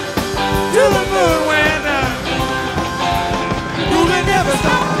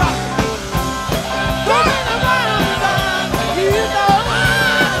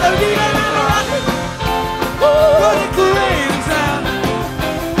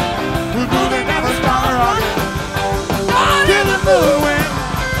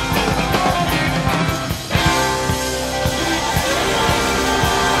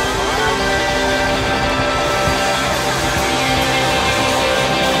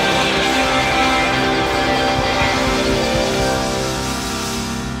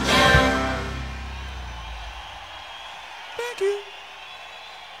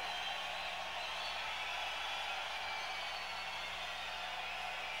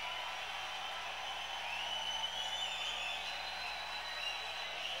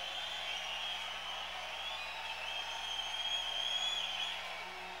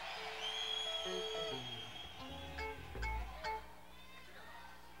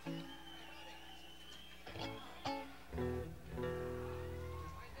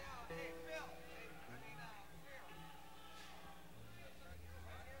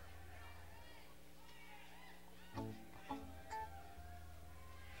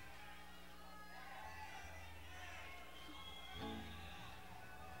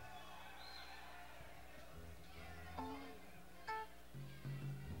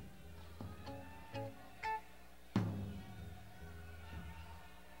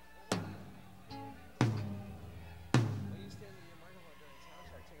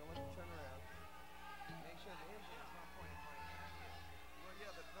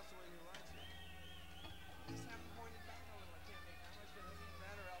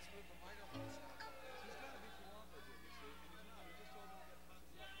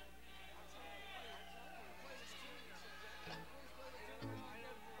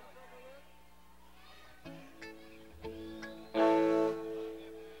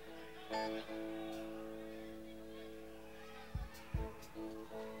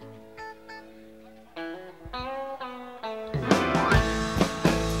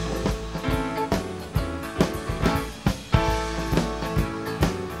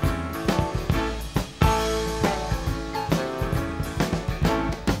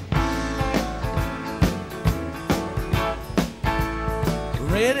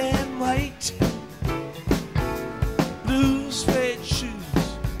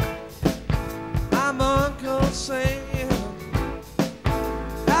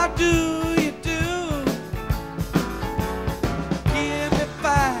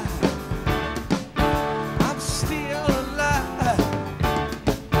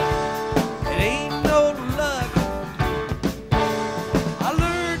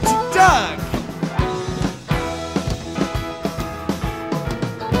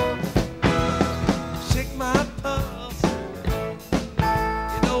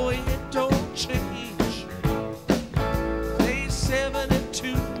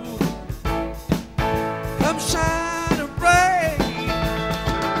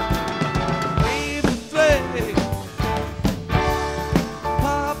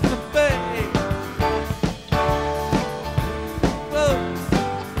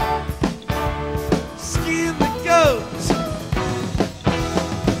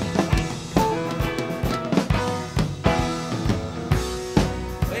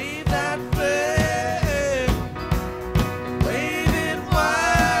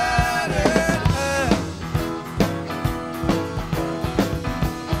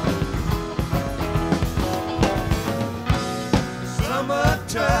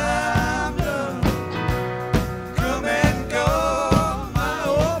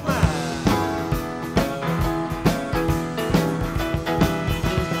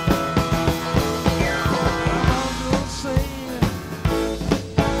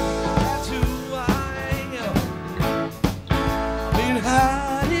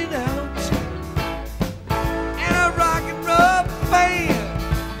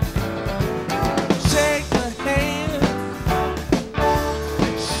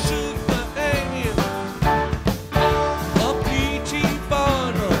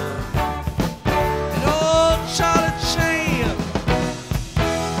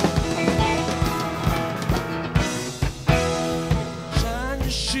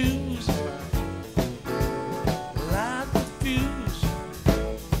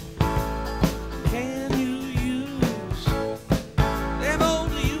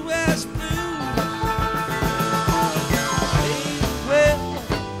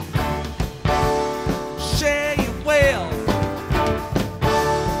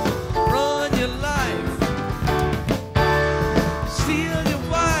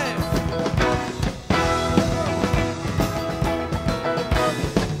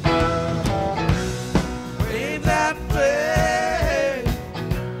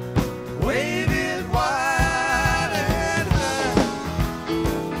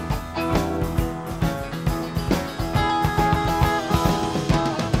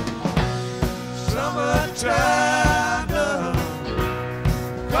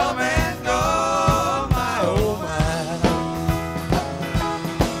 come and go, my oh my.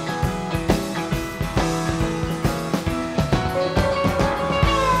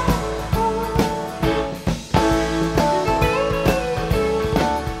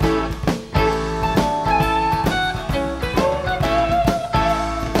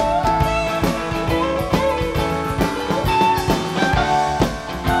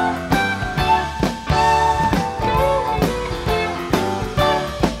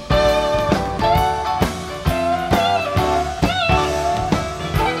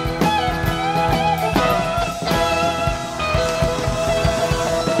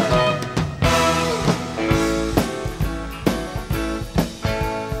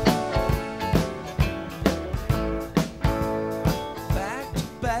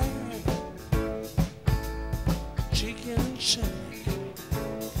 Chicken shack,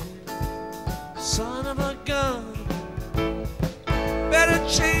 son of a gun, better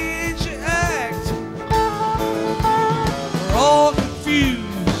change your act. We're all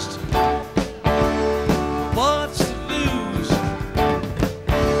confused. What's to lose?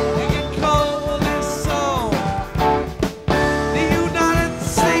 You can call this song the United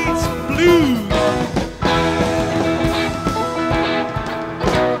States Blues.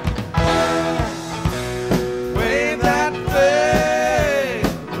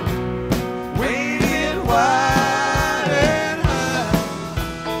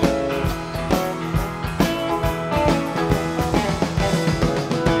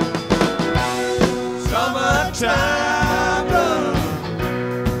 Time done,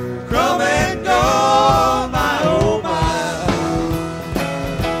 come and go, my oh my.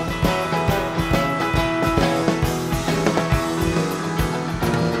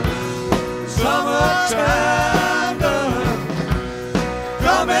 Summertime done,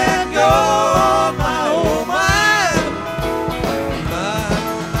 come and go, my oh my.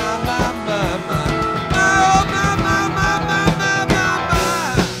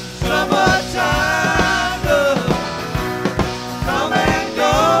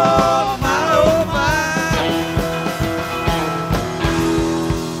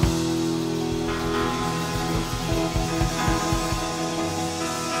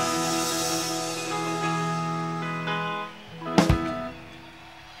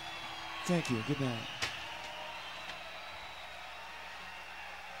 Thank you. Good night.